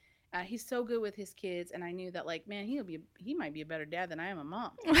him. He's so good with his kids, and I knew that, like, man, he might be a better dad than I am a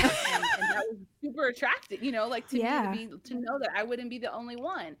mom, and that was super attractive, to me, to know that I wouldn't be the only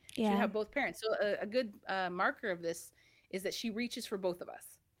one to have both parents. So a good marker of this is that she reaches for both of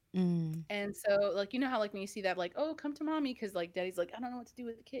us, and so, like, how, like, when you see that, like, oh, come to mommy, because like daddy's like, I don't know what to do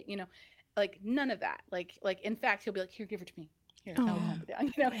with the kid, like, none of that, like in fact, he'll be like, here, give her to me, here, calm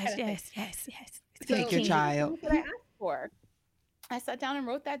down, yes. Take your child. What I asked for. I sat down and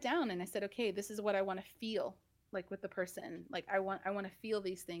wrote that down, and I said, okay, this is what I want to feel like with the person. Like I want to feel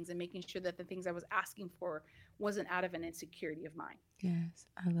these things, and making sure that the things I was asking for wasn't out of an insecurity of mine. Yes,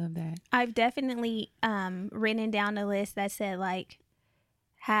 I love that. I've definitely written down a list that said like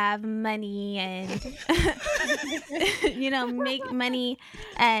have money and make money,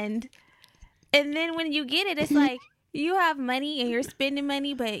 and then when you get it, it's like you have money and you're spending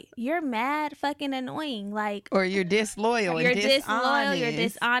money, but you're mad fucking annoying. Like, Or you're disloyal you're and disloyal, you're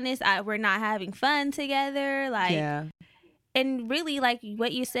dishonest. dishonest. We're not having fun together. Like, Yeah. and really, like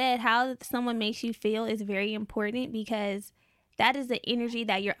what you said, how someone makes you feel is very important, because that is the energy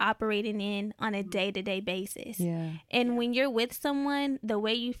that you're operating in on a day-to-day basis. Yeah. And when you're with someone, the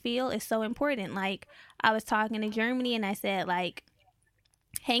way you feel is so important. Like, I was talking to Germany and I said, like,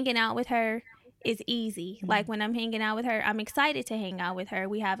 hanging out with her is easy. Like, when I'm hanging out with her, I'm excited to hang out with her.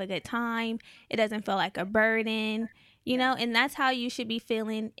 We have a good time. It doesn't feel like a burden, and that's how you should be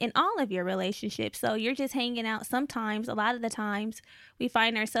feeling in all of your relationships. So you're just hanging out. Sometimes, a lot of the times, we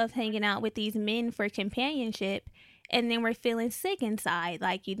find ourselves hanging out with these men for companionship, and then we're feeling sick inside.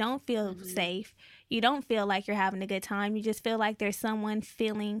 Like, you don't feel safe. You don't feel like you're having a good time. You just feel like there's someone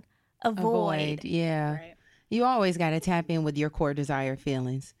feeling a void. Yeah. Right. You always got to tap in with your core desire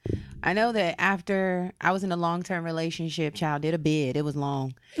feelings. I know that after I was in a long-term relationship, child, did a bid. It was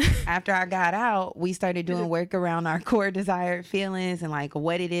long. After I got out, we started doing work around our core desired feelings and like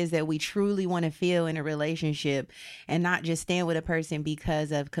what it is that we truly want to feel in a relationship, and not just stand with a person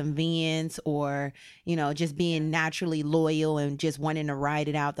because of convenience or, just being naturally loyal and just wanting to ride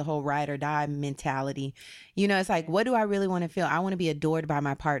it out, the whole ride or die mentality. It's like, what do I really want to feel? I want to be adored by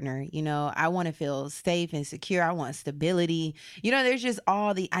my partner. I want to feel safe and secure. I want stability. There's just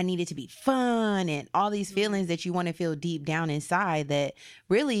I need it to be fun and all these feelings that you want to feel deep down inside that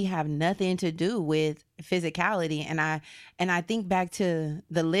really have nothing to do with physicality. And I think back to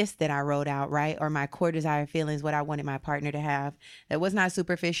the list that I wrote out, right? Or my core desire feelings, what I wanted my partner to have that was not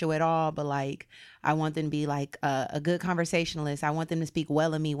superficial at all, but like, I want them to be like a good conversationalist. I want them to speak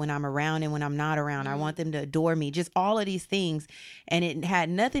well of me when I'm around and when I'm not around. I want them to adore me, just all of these things. And it had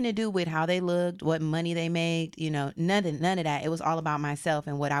nothing to do with how they looked, what money they made, none of that. It was all about myself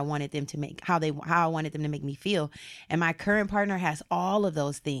and what I wanted them to make, how I wanted them to make me feel. And my current partner has all of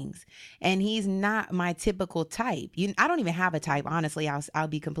those things. And he's not my typical type. I don't even have a type, honestly. I'll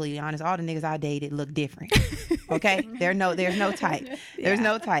be completely honest. All the niggas I dated look different. Okay? There's no type. There's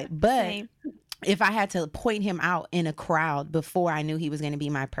no type. But Same. if I had to point him out in a crowd before I knew he was going to be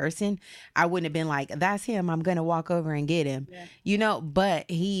my person, I wouldn't have been like, that's him. I'm going to walk over and get him, but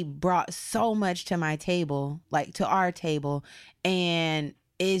he brought so much to my table, like to our table. And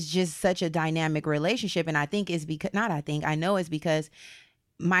it's just such a dynamic relationship. And I think it's because, I know it's because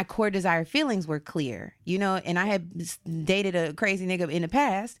my core desire feelings were clear, and I had dated a crazy nigga in the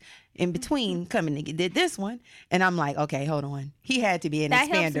past in between coming to did this one. And I'm like, okay, hold on. He had to be an That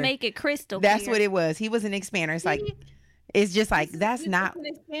expander. helps make it crystal That's clear. what it was. He was an expander. It's like, it's just like, that's not. An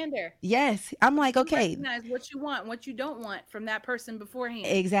expander. Yes. I'm like, You okay. recognize what you want, what you don't want from that person beforehand.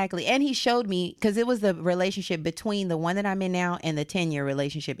 Exactly. And he showed me, because it was the relationship between the one that I'm in now and the 10-year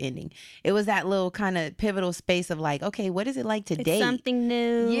relationship ending. It was that little kind of pivotal space of like, okay, what is it like to It's date? something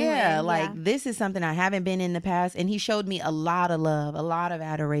new. Yeah, this is something I haven't been in the past. And he showed me a lot of love, a lot of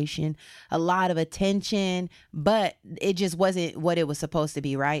adoration, a lot of attention, but it just wasn't what it was supposed to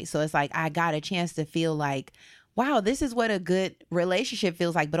be, right? So it's like I got a chance to feel like, wow, this is what a good relationship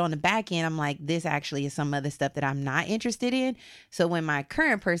feels like. But on the back end, I'm like, this actually is some other stuff that I'm not interested in. So when my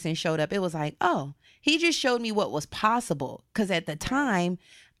current person showed up, it was like, oh, he just showed me what was possible. Because at the time,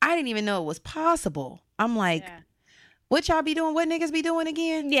 I didn't even know it was possible. I'm like, what y'all be doing? What niggas be doing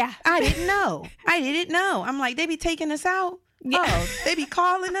again? Yeah. I didn't know. I'm like, they be taking us out? Yeah. Oh, they be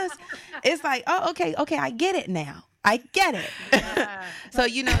calling us? It's like, oh, okay, I get it now. I get it. So,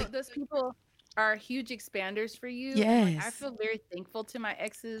 those people are huge expanders for you. Yes. And, like, I feel very thankful to my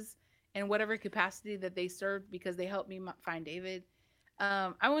exes in whatever capacity that they served, because they helped me find David.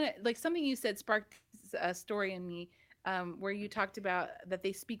 I want to, like, something you said sparked a story in me, where you talked about that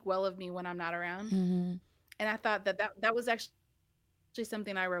they speak well of me when I'm not around. Mm-hmm. And I thought that was actually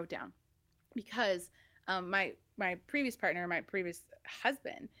something I wrote down, because my previous partner, my previous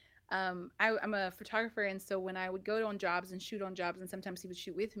husband, I'm a photographer. And so when I would go on jobs and shoot on jobs, and sometimes he would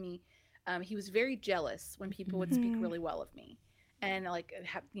shoot with me, he was very jealous when people would speak really well of me. And like,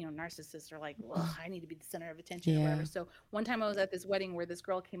 narcissists are like, well, I need to be the center of attention or whatever. So one time I was at this wedding where this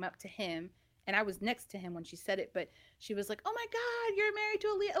girl came up to him, and I was next to him when she said it, but she was like, oh my God, you're married to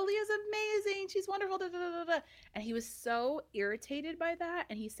Alea. Alea's amazing. She's wonderful. Da, da, da, da. And he was so irritated by that.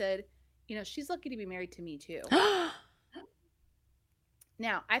 And he said, she's lucky to be married to me too.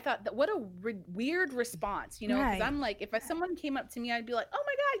 Now, I thought that what a weird response, you know, because Right. I'm like, if someone came up to me, I'd be like, oh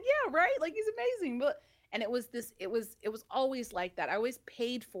my God, yeah, right. Like he's amazing. But, and it was always like that. I always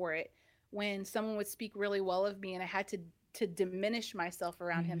paid for it when someone would speak really well of me and I had to diminish myself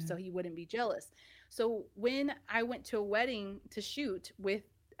around him Yeah. so he wouldn't be jealous. So when I went to a wedding to shoot with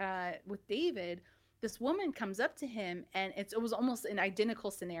David, this woman comes up to him and it was almost an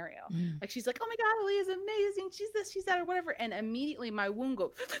identical scenario. Mm. Like she's like, "Oh my God, Alea's amazing. She's this, she's that, or whatever." And immediately my wound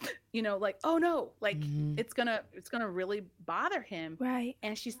goes, you know, like, "Oh no!" Like Mhm. it's gonna really bother him. Right.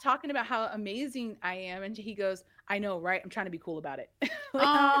 And she's talking about how amazing I am, and he goes, "I know, right? I'm trying to be cool about it." Like,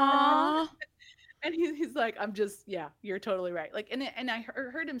 Aw. and he's like, "I'm just, yeah, you're totally right." Like, and I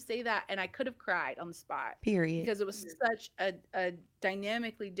heard him say that, and I could have cried on the spot Period. because it was such a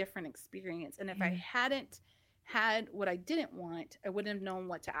dynamically different experience. And if I Yeah. hadn't had what I didn't want, I wouldn't have known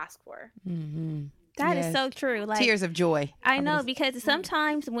what to ask for. Mm-hmm. That is Yes. so true. Like, Tears of joy. I would know, have- because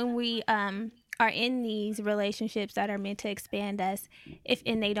sometimes when we are in these relationships that are meant to expand us, if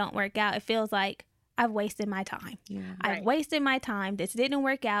and they don't work out, it feels like I've wasted my time. Yeah. I've Right. wasted my time. This didn't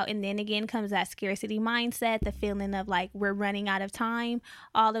work out. And then again comes that scarcity mindset, the feeling of like we're running out of time,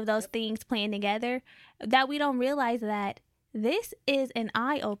 all of those things playing together, that we don't realize that this is an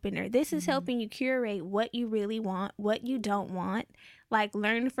eye opener. This is Mhm. helping you curate what you really want, what you don't want, like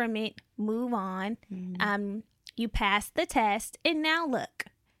learn from it, move on. Mhm. You passed the test, and now look.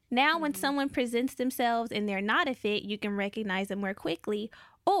 Now, when Mhm. someone presents themselves and they're not a fit, you can recognize them more quickly.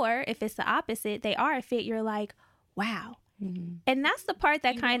 Or if it's the opposite, they are a fit, you're like, wow. Mhm. And that's the part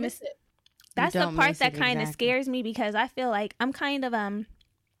that You don't kind of miss it. that's the don't part miss that it, kind of exactly. scares me, because I feel like I'm kind of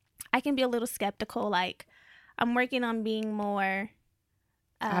I can be a little skeptical. Like I'm working on being more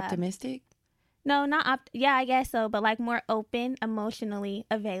Optimistic. no, not yeah, I guess so, but like more open, emotionally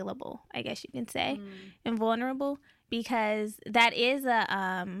available, I guess you can say, Mm. and vulnerable, because that is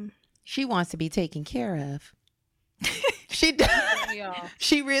a She wants to be taken care of. She does. Don't we all?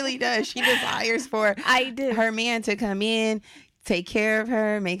 She really does. She desires for I do. her man to come in, take care of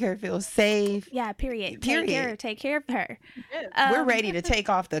her, make her feel safe. Yeah, period. Period. Take care of her. Yes. We're ready to take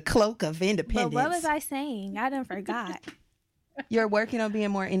off the cloak of But independence. what was I saying? I done forgot. You're working on being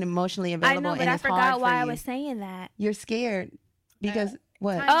more emotionally I available, know, but and I it's hard forgot for why I you. was saying that. You're scared because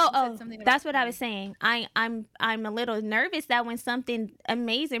what? time- Oh, you said oh, something about that's what I time. was saying. I'm a little nervous that when something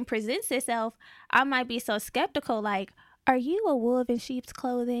amazing presents itself, I might be so skeptical. Like, are you a wolf in sheep's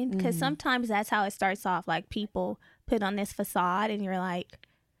clothing? Because Mhm. sometimes that's how it starts off. Like people put on this facade, and you're like,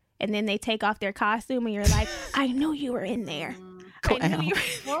 and then they take off their costume, and you're like, I knew you were in there. Mm. I knew Clown. you.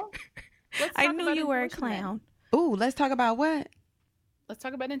 Well, let's I talk knew about you were a intuition then. clown. Ooh, let's talk about what? Let's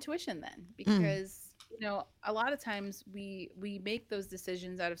talk about intuition then, because you know a lot of times we make those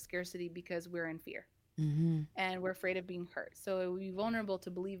decisions out of scarcity because we're in fear Mm-hmm. and we're afraid of being hurt. So it would be vulnerable to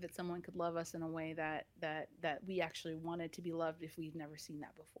believe that someone could love us in a way that we actually wanted to be loved if we'd never seen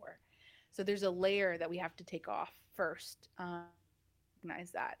that before. So there's a layer that we have to take off first.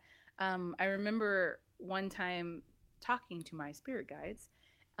 Recognize that. I remember one time talking to my spirit guides,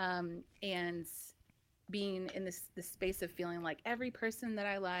 and being in this space of feeling like every person that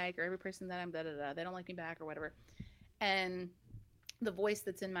I like or every person that I'm they don't like me back or whatever. And the voice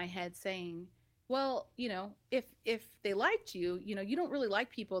that's in my head saying, well, you know, if they liked you, you know, you don't really like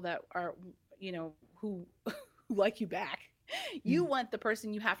people that are, you know, who who like you back. You want the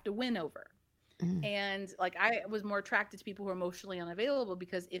person you have to win over. Mm. And like I was more attracted to people who are emotionally unavailable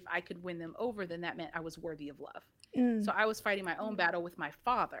because if I could win them over, then that meant I was worthy of love. Mm. So I was fighting my own battle with my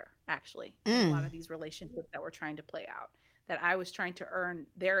father, actually, in a lot of these relationships that were trying to play out. That I was trying to earn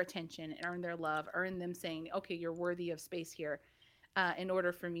their attention and earn their love, earn them saying, okay, you're worthy of space here, in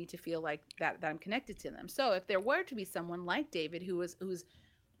order for me to feel like that I'm connected to them. So if there were to be someone like David who's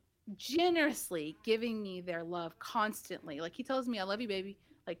generously giving me their love constantly, like he tells me, I love you, baby,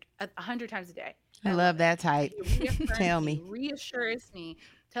 like 100 times a day. I love that type. He reaffirms Tell me, me. reassures me.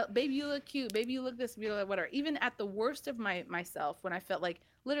 Tell baby you look cute, baby you look this, whatever. Even at the worst of myself, when I felt like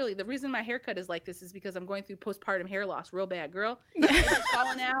literally the reason my haircut is like this is because I'm going through postpartum hair loss real bad, girl. It's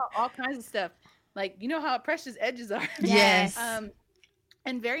falling out, all kinds of stuff. Like you know how precious edges are. Yes.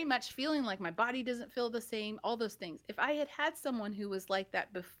 And very much feeling like my body doesn't feel the same, all those things. If I had someone who was like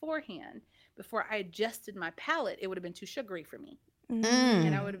that beforehand, before I adjusted my palate, it would have been too sugary for me. Mm.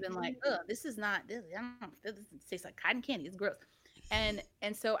 And I would have been like, "Oh, this is not. This, I don't know. This tastes like cotton candy. It's gross." And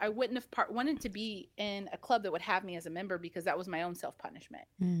so I wouldn't have wanted to be in a club that would have me as a member because that was my own self punishment.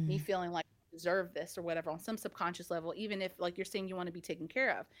 Me feeling like I deserve this or whatever on some subconscious level. Even if like you're saying you want to be taken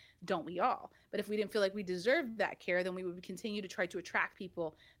care of, don't we all? But if we didn't feel like we deserved that care, then we would continue to try to attract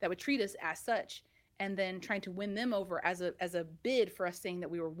people that would treat us as such. and then trying to win them over as a bid for us saying that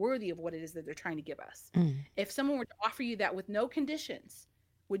we were worthy of what it is that they're trying to give us. If someone were to offer you that with no conditions,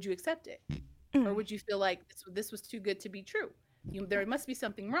 would you accept it? Or would you feel like this was too good to be true? There must be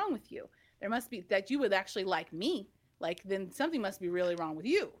something wrong with you. There must be that you would actually like me. Like, then something must be really wrong with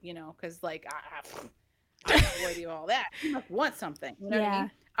you, because like I'm not worthy of all that. You must want something. You know what I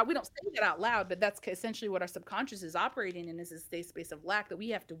mean? We don't say that out loud, but that's essentially what our subconscious is operating in, is this safe space of lack, that we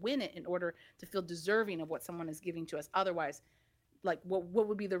have to win it in order to feel deserving of what someone is giving to us. Otherwise, like, what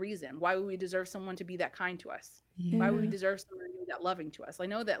would be the reason? Why would we deserve someone to be that kind to us? Yeah. Why would we deserve someone to be that loving to us? I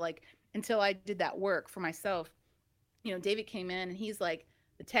know that, like, until I did that work for myself, David came in and he's like,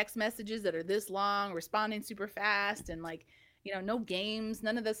 the text messages that are this long, responding super fast, and like, no games,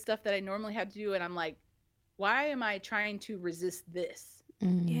 none of the stuff that I normally have to do. And I'm like, why am I trying to resist this?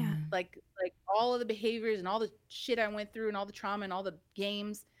 Yeah. Like all of the behaviors and all the shit I went through and all the trauma and all the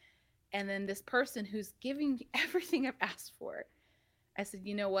games. And then this person who's giving me everything I've asked for. I said,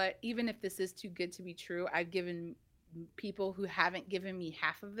 you know what? Even if this is too good to be true, I've given people who haven't given me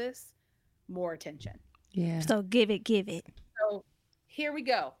half of this more attention. Yeah. So give it. So here we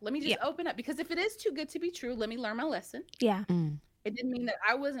go. Let me just open up, because if it is too good to be true, let me learn my lesson. Yeah. It didn't mean that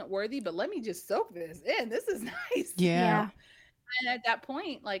I wasn't worthy, but let me just soak this in. This is nice. Yeah. And at that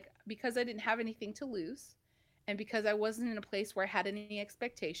point, like, because I didn't have anything to lose, and because I wasn't in a place where I had any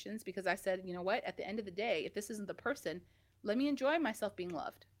expectations, because I said, you know what, at the end of the day, if this isn't the person, let me enjoy myself being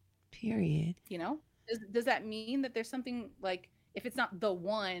loved. Period. Does that mean that there's something, like, if it's not the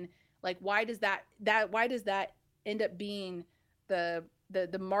one, like, why does that end up being the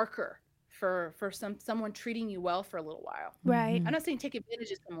marker for someone treating you well for a little while? Right. I'm not saying take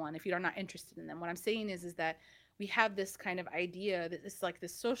advantage of someone if you're not interested in them. What I'm saying is that we have this kind of idea that it's like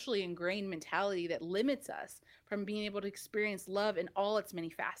this socially ingrained mentality that limits us from being able to experience love in all its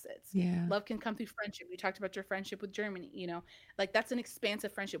many facets. Yeah. Love can come through friendship. We talked about your friendship with Germany, like, that's an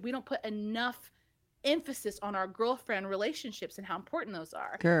expansive friendship. We don't put enough emphasis on our girlfriend relationships and how important those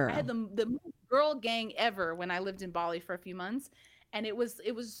are. Girl. I had the most girl gang ever when I lived in Bali for a few months. And it was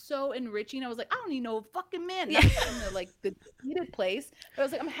so enriching. I was like, I don't need no fucking man. Not in the heated place. But I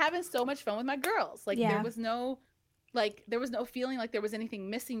was like, I'm having so much fun with my girls. Like, there was no feeling like there was anything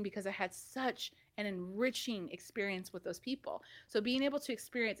missing, because I had such an enriching experience with those people. So being able to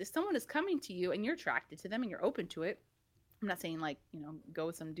experience, if someone is coming to you and you're attracted to them and you're open to it, I'm not saying, like, go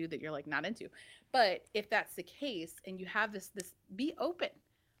with some dude that you're like not into, but if that's the case and you have this, be open.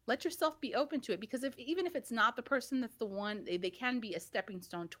 Let yourself be open to it, because even if it's not the person that's the one, they can be a stepping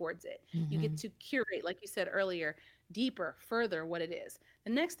stone towards it. You get to curate, like you said earlier, deeper, further what it is.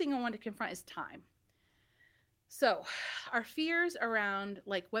 The next thing I want to confront is time. So our fears around,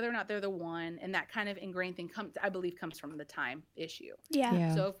 like, whether or not they're the one, and that kind of ingrained thing I believe comes from the time issue.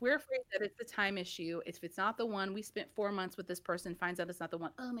 Yeah. So if we're afraid that it's the time issue, if it's not the one, we spent 4 months with this person, finds out it's not the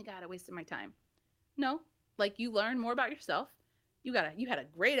one. Oh my God, I wasted my time. No, like, you learn more about yourself. You had a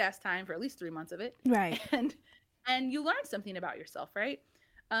great ass time for at least 3 months of it. Right. And you learned something about yourself, right?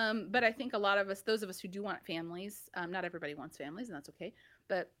 But I think a lot of us, those of us who do want families, not everybody wants families, and that's okay.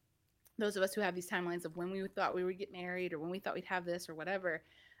 But those of us who have these timelines of when we thought we would get married, or when we thought we'd have this or whatever,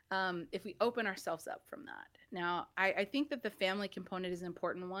 if we open ourselves up from that. Now, I think that the family component is an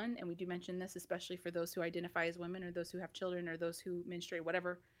important one. And we do mention this, especially for those who identify as women, or those who have children, or those who menstruate,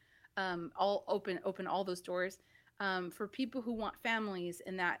 whatever. All open all those doors. For people who want families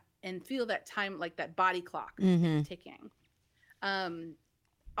and feel that time, like that body clock ticking.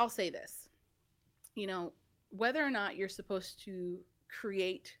 I'll say this, whether or not you're supposed to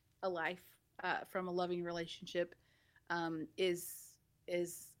create a life from a loving relationship is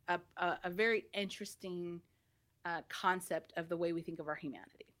a very interesting concept of the way we think of our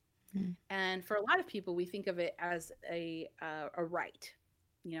humanity. And for a lot of people, we think of it as a right.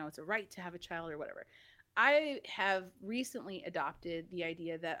 It's a right to have a child or whatever. I have recently adopted the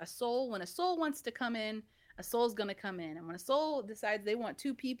idea that when a soul wants to come in, a soul's going to come in. And when a soul decides they want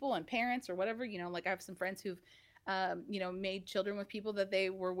 2 people and parents or whatever, like, I have some friends who've, made children with people that they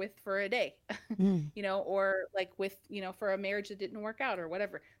were with for a day, or like with, for a marriage that didn't work out or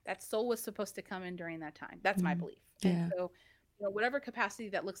whatever. That soul was supposed to come in during that time. That's my belief. Yeah. And so, whatever capacity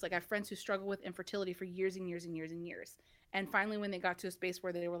that looks like, I have friends who struggle with infertility for years and years and years and years. And finally, when they got to a space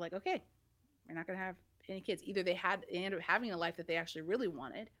where they were like, okay, we're not going to have any kids, either they ended up having a life that they actually really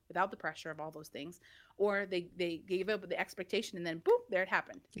wanted without the pressure of all those things, or they gave up the expectation, and then boom, there it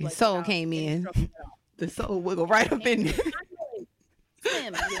happened. The soul came in. The soul wiggled right up in there.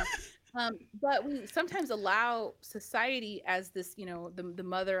 But we sometimes allow society as this, the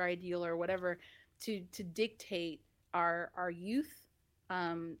mother ideal or whatever, to dictate our youth,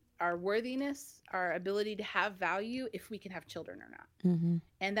 our worthiness, our ability to have value if we can have children or not. Mm-hmm.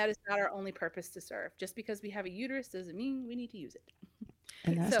 And that is not our only purpose to serve. Just because we have a uterus doesn't mean we need to use it.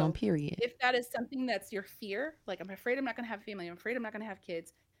 And that's on So period. if that is something that's your fear, like I'm afraid I'm not going to have a family, I'm afraid I'm not going to have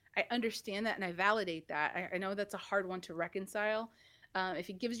kids, I understand that and I validate that. I know that's a hard one to reconcile. If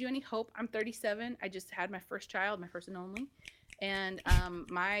it gives you any hope, I'm 37. I just had my first child, my first and only. And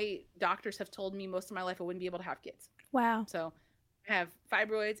my doctors have told me most of my life I wouldn't be able to have kids. Wow. So I have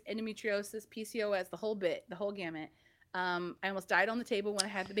fibroids, endometriosis, PCOS, the whole bit, the whole gamut. I almost died on the table when I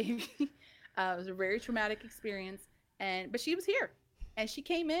had the baby. It was a very traumatic experience. But she was here. And she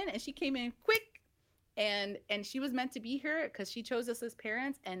came in quick. And she was meant to be here because she chose us as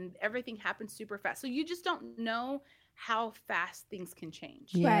parents, and everything happened super fast. So you just don't know how fast things can change.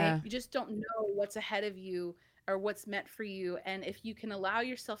 Yeah. Right. You just don't know what's ahead of you or what's meant for you. And if you can allow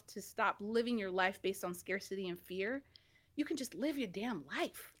yourself to stop living your life based on scarcity and fear, you can just live your damn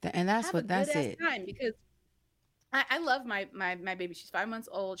life. And that's Have what a that's good-ass it. time, because I love my baby. She's 5 months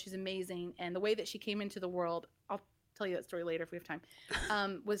old. She's amazing. And the way that she came into the world, I'll tell you that story later if we have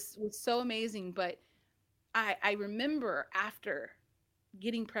time, was so amazing. But I remember after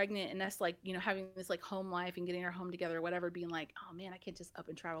getting pregnant and us, like, you know, having this like home life and getting our home together or whatever, being like, oh man, I can't just up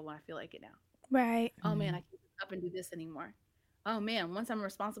and travel when I feel like it now. Right. Oh man, I can't just up and do this anymore. Oh man, once I'm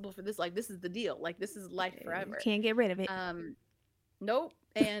responsible for this, like this is the deal. Like this is life forever. Can't get rid of it. Nope.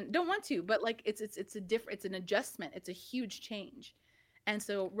 And don't want to, but like it's an adjustment. It's a huge change. And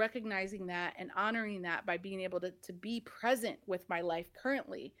so recognizing that and honoring that by being able to be present with my life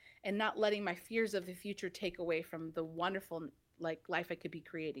currently and not letting my fears of the future take away from the wonderful like life I could be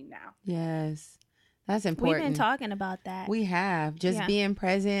creating now. Yes. That's We've important. been talking about that. We have just Yeah. being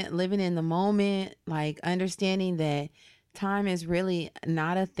present, living in the moment, like understanding that time is really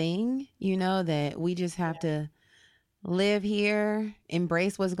not a thing, you know, that we just have to live here,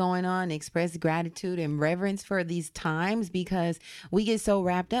 embrace what's going on, express gratitude and reverence for these times, because we get so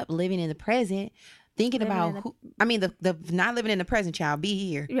wrapped up living in the present, thinking Living about in the- who, I mean, the not living in the present, child, be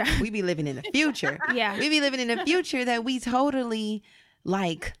here. Yeah. We be living in the future. Yeah. We be living in the future that we totally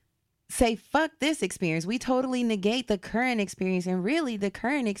like say, fuck this experience. We totally negate the current experience. And really the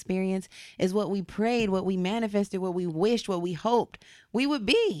current experience is what we prayed, what we manifested, what we wished, what we hoped we would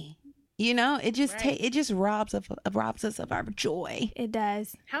be. You know, it just Right. it just robs us of our joy. It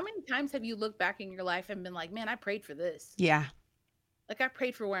does. How many times have you looked back in your life and been like, man, I prayed for this. Yeah. Like I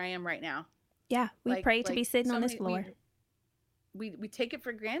prayed for where I am right now. Yeah. We Like- prayed to be like sitting so on this many- floor. We take it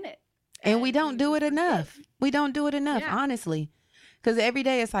for granted. And we don't do it forget. enough. We don't do it enough, Yeah. honestly. Because every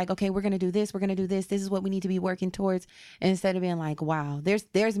day it's like, okay, we're going to do this. We're going to do this. This is what we need to be working towards. Instead of being like, wow,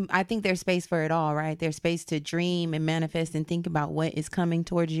 I think there's space for it all, right? There's space to dream and manifest and think about what is coming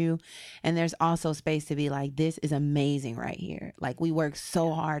towards you. And there's also space to be like, this is amazing right here. Like we worked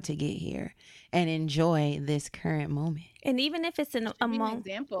so hard to get here and enjoy this current moment. And even if it's To a be an moment.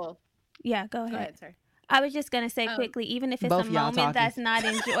 example. Yeah, go Go ahead. ahead, sorry. I was just gonna say Um, quickly, even if it's both a y'all moment that's talking. not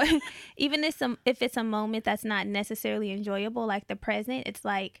even if it's a moment that's not necessarily enjoyable, like the present, it's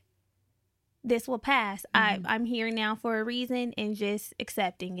like this will pass. Mhm. I'm here now for a reason, and just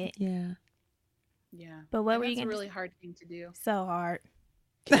accepting it. Yeah. Yeah. But what And were you that's a gonna really hard thing to do. So hard.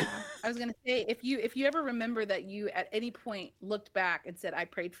 I was gonna say if you ever remember that you at any point looked back and said, I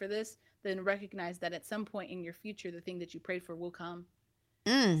prayed for this, then recognize that at some point in your future the thing that you prayed for will come.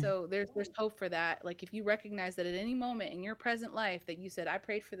 Mm. So there's hope for that. Like if you recognize that at any moment in your present life that you said, I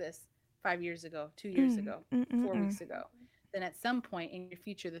prayed for this 5 years ago, 2 years ago, 4 weeks ago, then at some point in your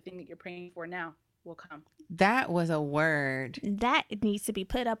future the thing that you're praying for now will come. That was a word. That needs to be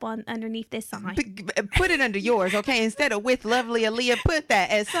put up on underneath this sign. Put it under yours, okay? Instead of with lovely Alea, put that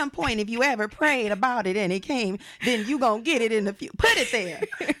at some point. If you ever prayed about it and it came, then you gonna get it in the future. Put it there.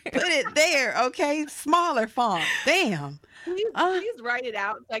 Put it there, okay? Smaller font. Damn. Please write it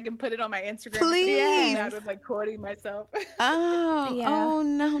out so I can put it on my Instagram. Please. I was like quoting myself. Oh, Yeah. oh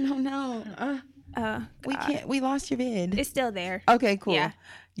no. We God. can't. We lost your vid. It's still there. Okay, cool. Yeah.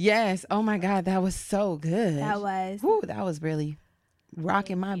 Yes. Oh my God, that was so good. That was. Whew, that was really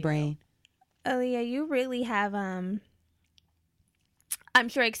rocking my you. brain. Alea, you really have I'm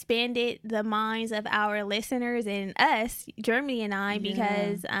sure expanded the minds of our listeners and us, Germany and I,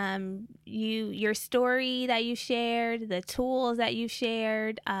 because your story that you shared, the tools that you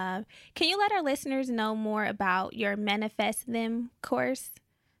shared. Can you let our listeners know more about your Manifest Them course?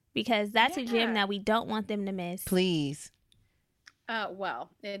 Because that's a gem Yeah. that we don't want them to miss. Please. Well,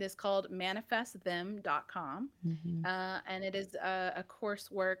 it is called manifestthem.com. Mhm. And it is a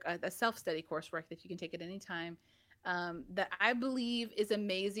coursework, a self-study coursework that you can take at any time. that I believe is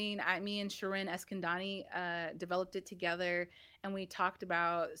amazing. Me and Sharon Eskandani developed it together, and we talked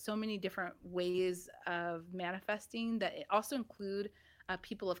about so many different ways of manifesting that it also include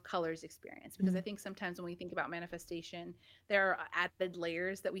people of color's experience. Because I think sometimes when we think about manifestation, there are added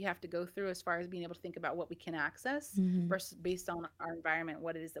layers that we have to go through as far as being able to think about what we can access versus based on our environment,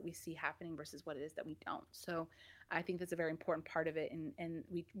 what it is that we see happening versus what it is that we don't. So I think that's a very important part of it. And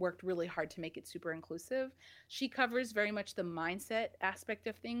we worked really hard to make it super inclusive. She covers very much the mindset aspect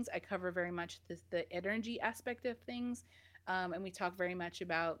of things. I cover very much the energy aspect of things. And we talk very much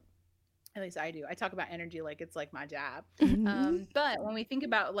about, at least I do. I talk about energy like it's like my job. But when we think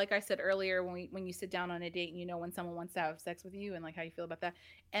about, like I said earlier, when you sit down on a date and you know when someone wants to have sex with you and like how you feel about that,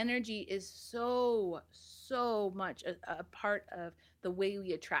 energy is so much a part of the way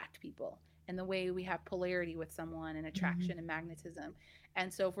we attract people and the way we have polarity with someone and attraction and magnetism.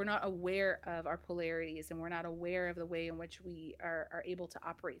 And so if we're not aware of our polarities and we're not aware of the way in which we are able to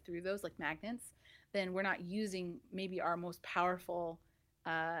operate through those like magnets, then we're not using maybe our most powerful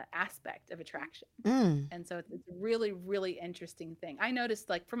aspect of attraction. And so it's a really, really interesting thing. I noticed,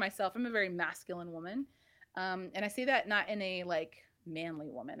 like, for myself, I'm a very masculine woman. And I say that not in a like manly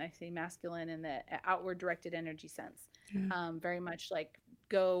woman. I say masculine in the outward directed energy sense. Very much like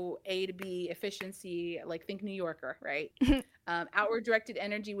go A to B efficiency, like think New Yorker, right? Outward directed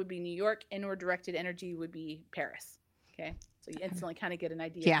energy would be New York. Inward directed energy would be Paris. Okay. So you instantly kind of get an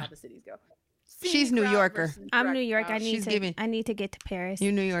idea of how the cities go. She's New Yorker. I'm New York. I need to get to Paris.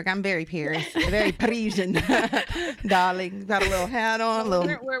 You're New York. I'm very Paris. Very Parisian, darling. Got a little hat on.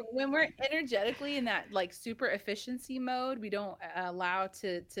 When we're energetically in that like super efficiency mode, we don't allow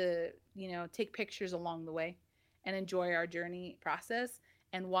to take pictures along the way and enjoy our journey process.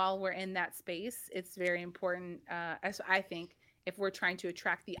 And while we're in that space, it's very important. As I think, if we're trying to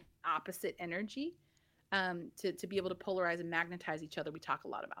attract the opposite energy, to be able to polarize and magnetize each other, we talk a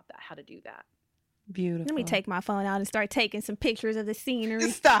lot about that. How to do that. Beautiful. Let me take my phone out and start taking some pictures of the scenery.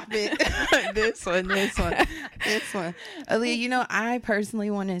 Stop it. This one. Alea, I personally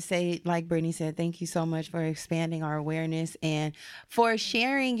want to say, like Brittany said, thank you so much for expanding our awareness and for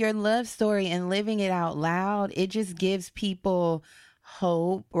sharing your love story and living it out loud. It just gives people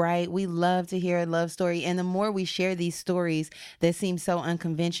hope, right? We love to hear a love story. And the more we share these stories that seem so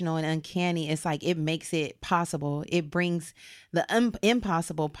unconventional and uncanny, it's like it makes it possible. It brings the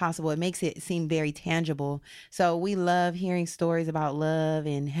impossible possible. It makes it seem very tangible. So we love hearing stories about love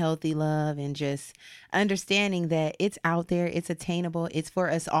and healthy love and just understanding that it's out there, it's attainable, it's for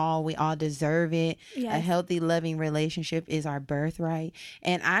us all. We all deserve it. Yes. A healthy, loving relationship is our birthright.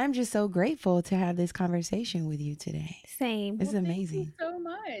 And I'm just so grateful to have this conversation with you today. Same. It's amazing. Thank you so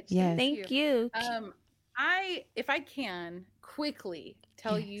much. Yes. Thank you. If I can quickly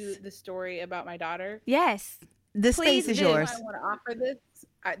tell you the story about my daughter. Yes. The space is yours. I want to offer this.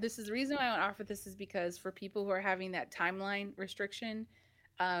 This is the reason why I want to offer this is because for people who are having that timeline restriction,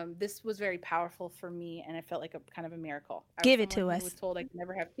 this was very powerful for me, and it felt like a kind of a miracle. Give it to us. I was told I could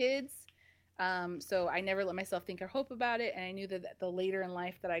never have kids, so I never let myself think or hope about it, and I knew that the later in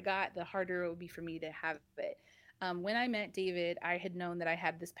life that I got, the harder it would be for me to have it. When I met David, I had known that I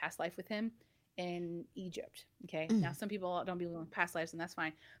had this past life with him in Egypt. Okay. Now some people don't believe in past lives, and that's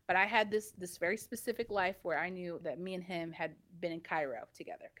fine. But I had this very specific life where I knew that me and him had been in Cairo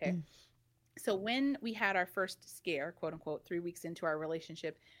together. Okay. So when we had our first scare, quote unquote, 3 weeks into our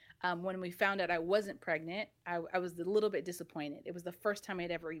relationship, when we found out I wasn't pregnant, I was a little bit disappointed. It was the first time I'd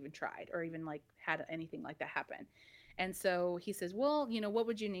ever even tried or even like had anything like that happen. And so he says, well, what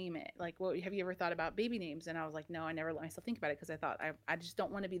would you name it? Like, have you ever thought about baby names? And I was like, no, I never let myself think about it because I thought I just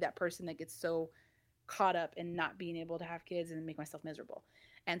don't want to be that person that gets so caught up in not being able to have kids and make myself miserable.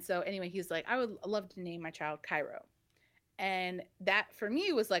 And so anyway, he's like, I would love to name my child Cairo. And that for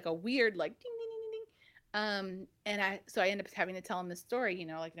me was like a weird, like, ding, ding, ding, ding. And I ended up having to tell him this story,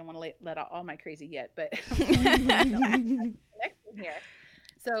 like I don't want to let out all my crazy yet, but connection here.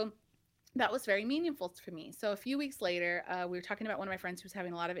 So that was very meaningful for me. So a few weeks later, we were talking about one of my friends who was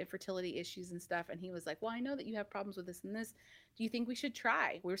having a lot of infertility issues and stuff. And he was like, well, I know that you have problems with this and this. Do you think we should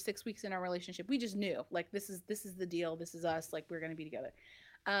try? We were 6 weeks in our relationship. We just knew, like, this is the deal. This is us. Like, we're going to be together.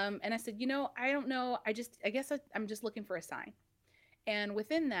 And I said, I don't know. I guess I'm just looking for a sign. And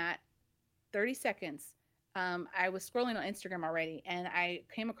within that 30 seconds, I was scrolling on Instagram already, and I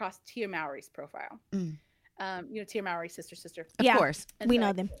came across Tia Mowry's profile. Tia Mowry, sister. Of course. And we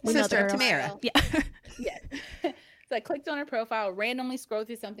know them. We sister know of Tamara. Yeah. Yeah. So I clicked on her profile, randomly scrolled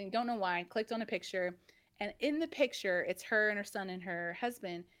through something, don't know why, clicked on a picture. And in the picture, it's her and her son and her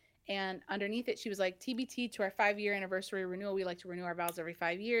husband. And underneath it, she was like, TBT to our 5-year anniversary renewal. We like to renew our vows every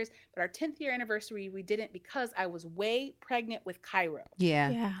 5 years. But our 10th year anniversary, we didn't because I was way pregnant with Cairo. Yeah.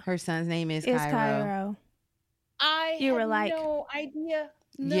 Yeah. Her son's name is It's Cairo. Cairo. I You had were like, no idea.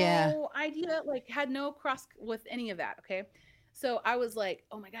 Yeah. No idea. Like, had no cross with any of that. Okay. So I was like,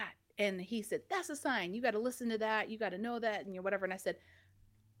 oh my God. And he said, that's a sign. You got to listen to that. You got to know that and whatever. And I said,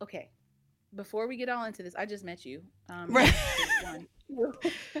 okay, before we get all into this, I just met you. Right.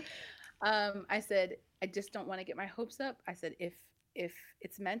 I said, I just don't want to get my hopes up. I said, if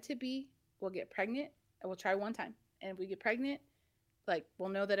it's meant to be, we'll get pregnant and we'll try one time. And if we get pregnant, like, we'll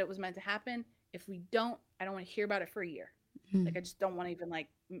know that it was meant to happen. If we don't, I don't want to hear about it for a year. Like, I just don't want to even like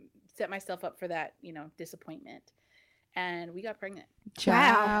set myself up for that, disappointment. And we got pregnant.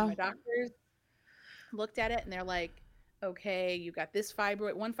 Wow. My doctors looked at it and they're like, okay, you got this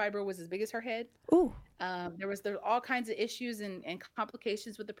fibroid. One fibroid was as big as her head. ooh, There were all kinds of issues and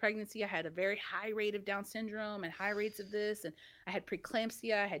complications with the pregnancy. I had a very high rate of Down syndrome and high rates of this. And I had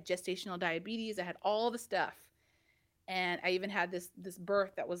preeclampsia. I had gestational diabetes. I had all the stuff. And I even had this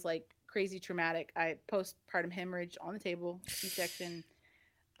birth that was like crazy traumatic. I postpartum hemorrhage on the table, C-section,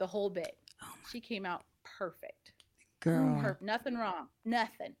 the whole bit. She came out perfect. Girl. Nothing wrong.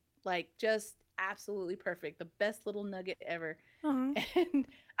 Nothing. Like, just absolutely perfect. The best little nugget ever. uh-huh. And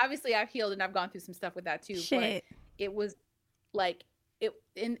obviously I've healed and I've gone through some stuff with that too. Shit. But it was like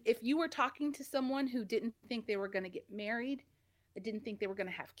and if you were talking to someone who didn't think they were going to get married, that didn't think they were going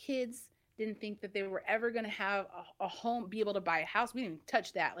to have kids, didn't think that they were ever going to have a home, be able to buy a house. We didn't even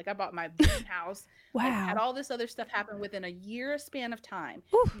touch that. Like, I bought my dream house. Wow. I had all this other stuff happen within a year span of time.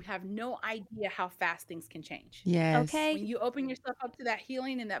 Oof. You have no idea how fast things can change. Yes. Okay. When you open yourself up to that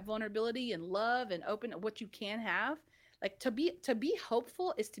healing and that vulnerability and love and open what you can have, like, to be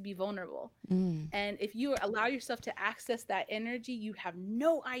hopeful is to be vulnerable. And if you allow yourself to access that energy, you have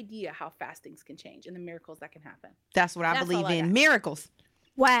no idea how fast things can change and the miracles that can happen. That's what I That's believe all I in. got. Miracles.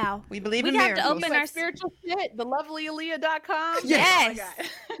 Wow. We believe We in have to miracles. open Like our spiritual shit, thelovelyalea.com. Yes.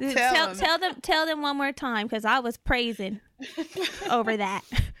 Tell Tell them one more time, because I was praising over that.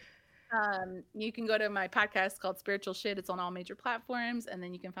 You can go to my podcast called Spiritual Shit. It's on all major platforms. And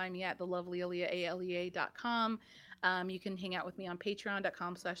then you can find me at thelovelyalea.com. You can hang out with me on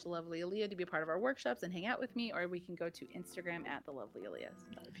patreon.com/thelovelyalea to be a part of our workshops and hang out with me, or we can go to Instagram at thelovelyalea.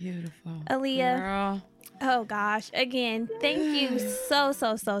 Beautiful. Alea. Girl. Oh gosh. Again, thank you so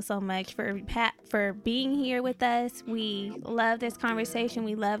much for being here with us. We love this conversation.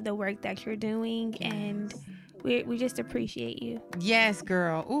 We love the work that you're doing, and we just appreciate you. Yes,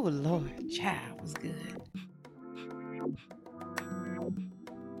 girl. Ooh, Lord. Child was good.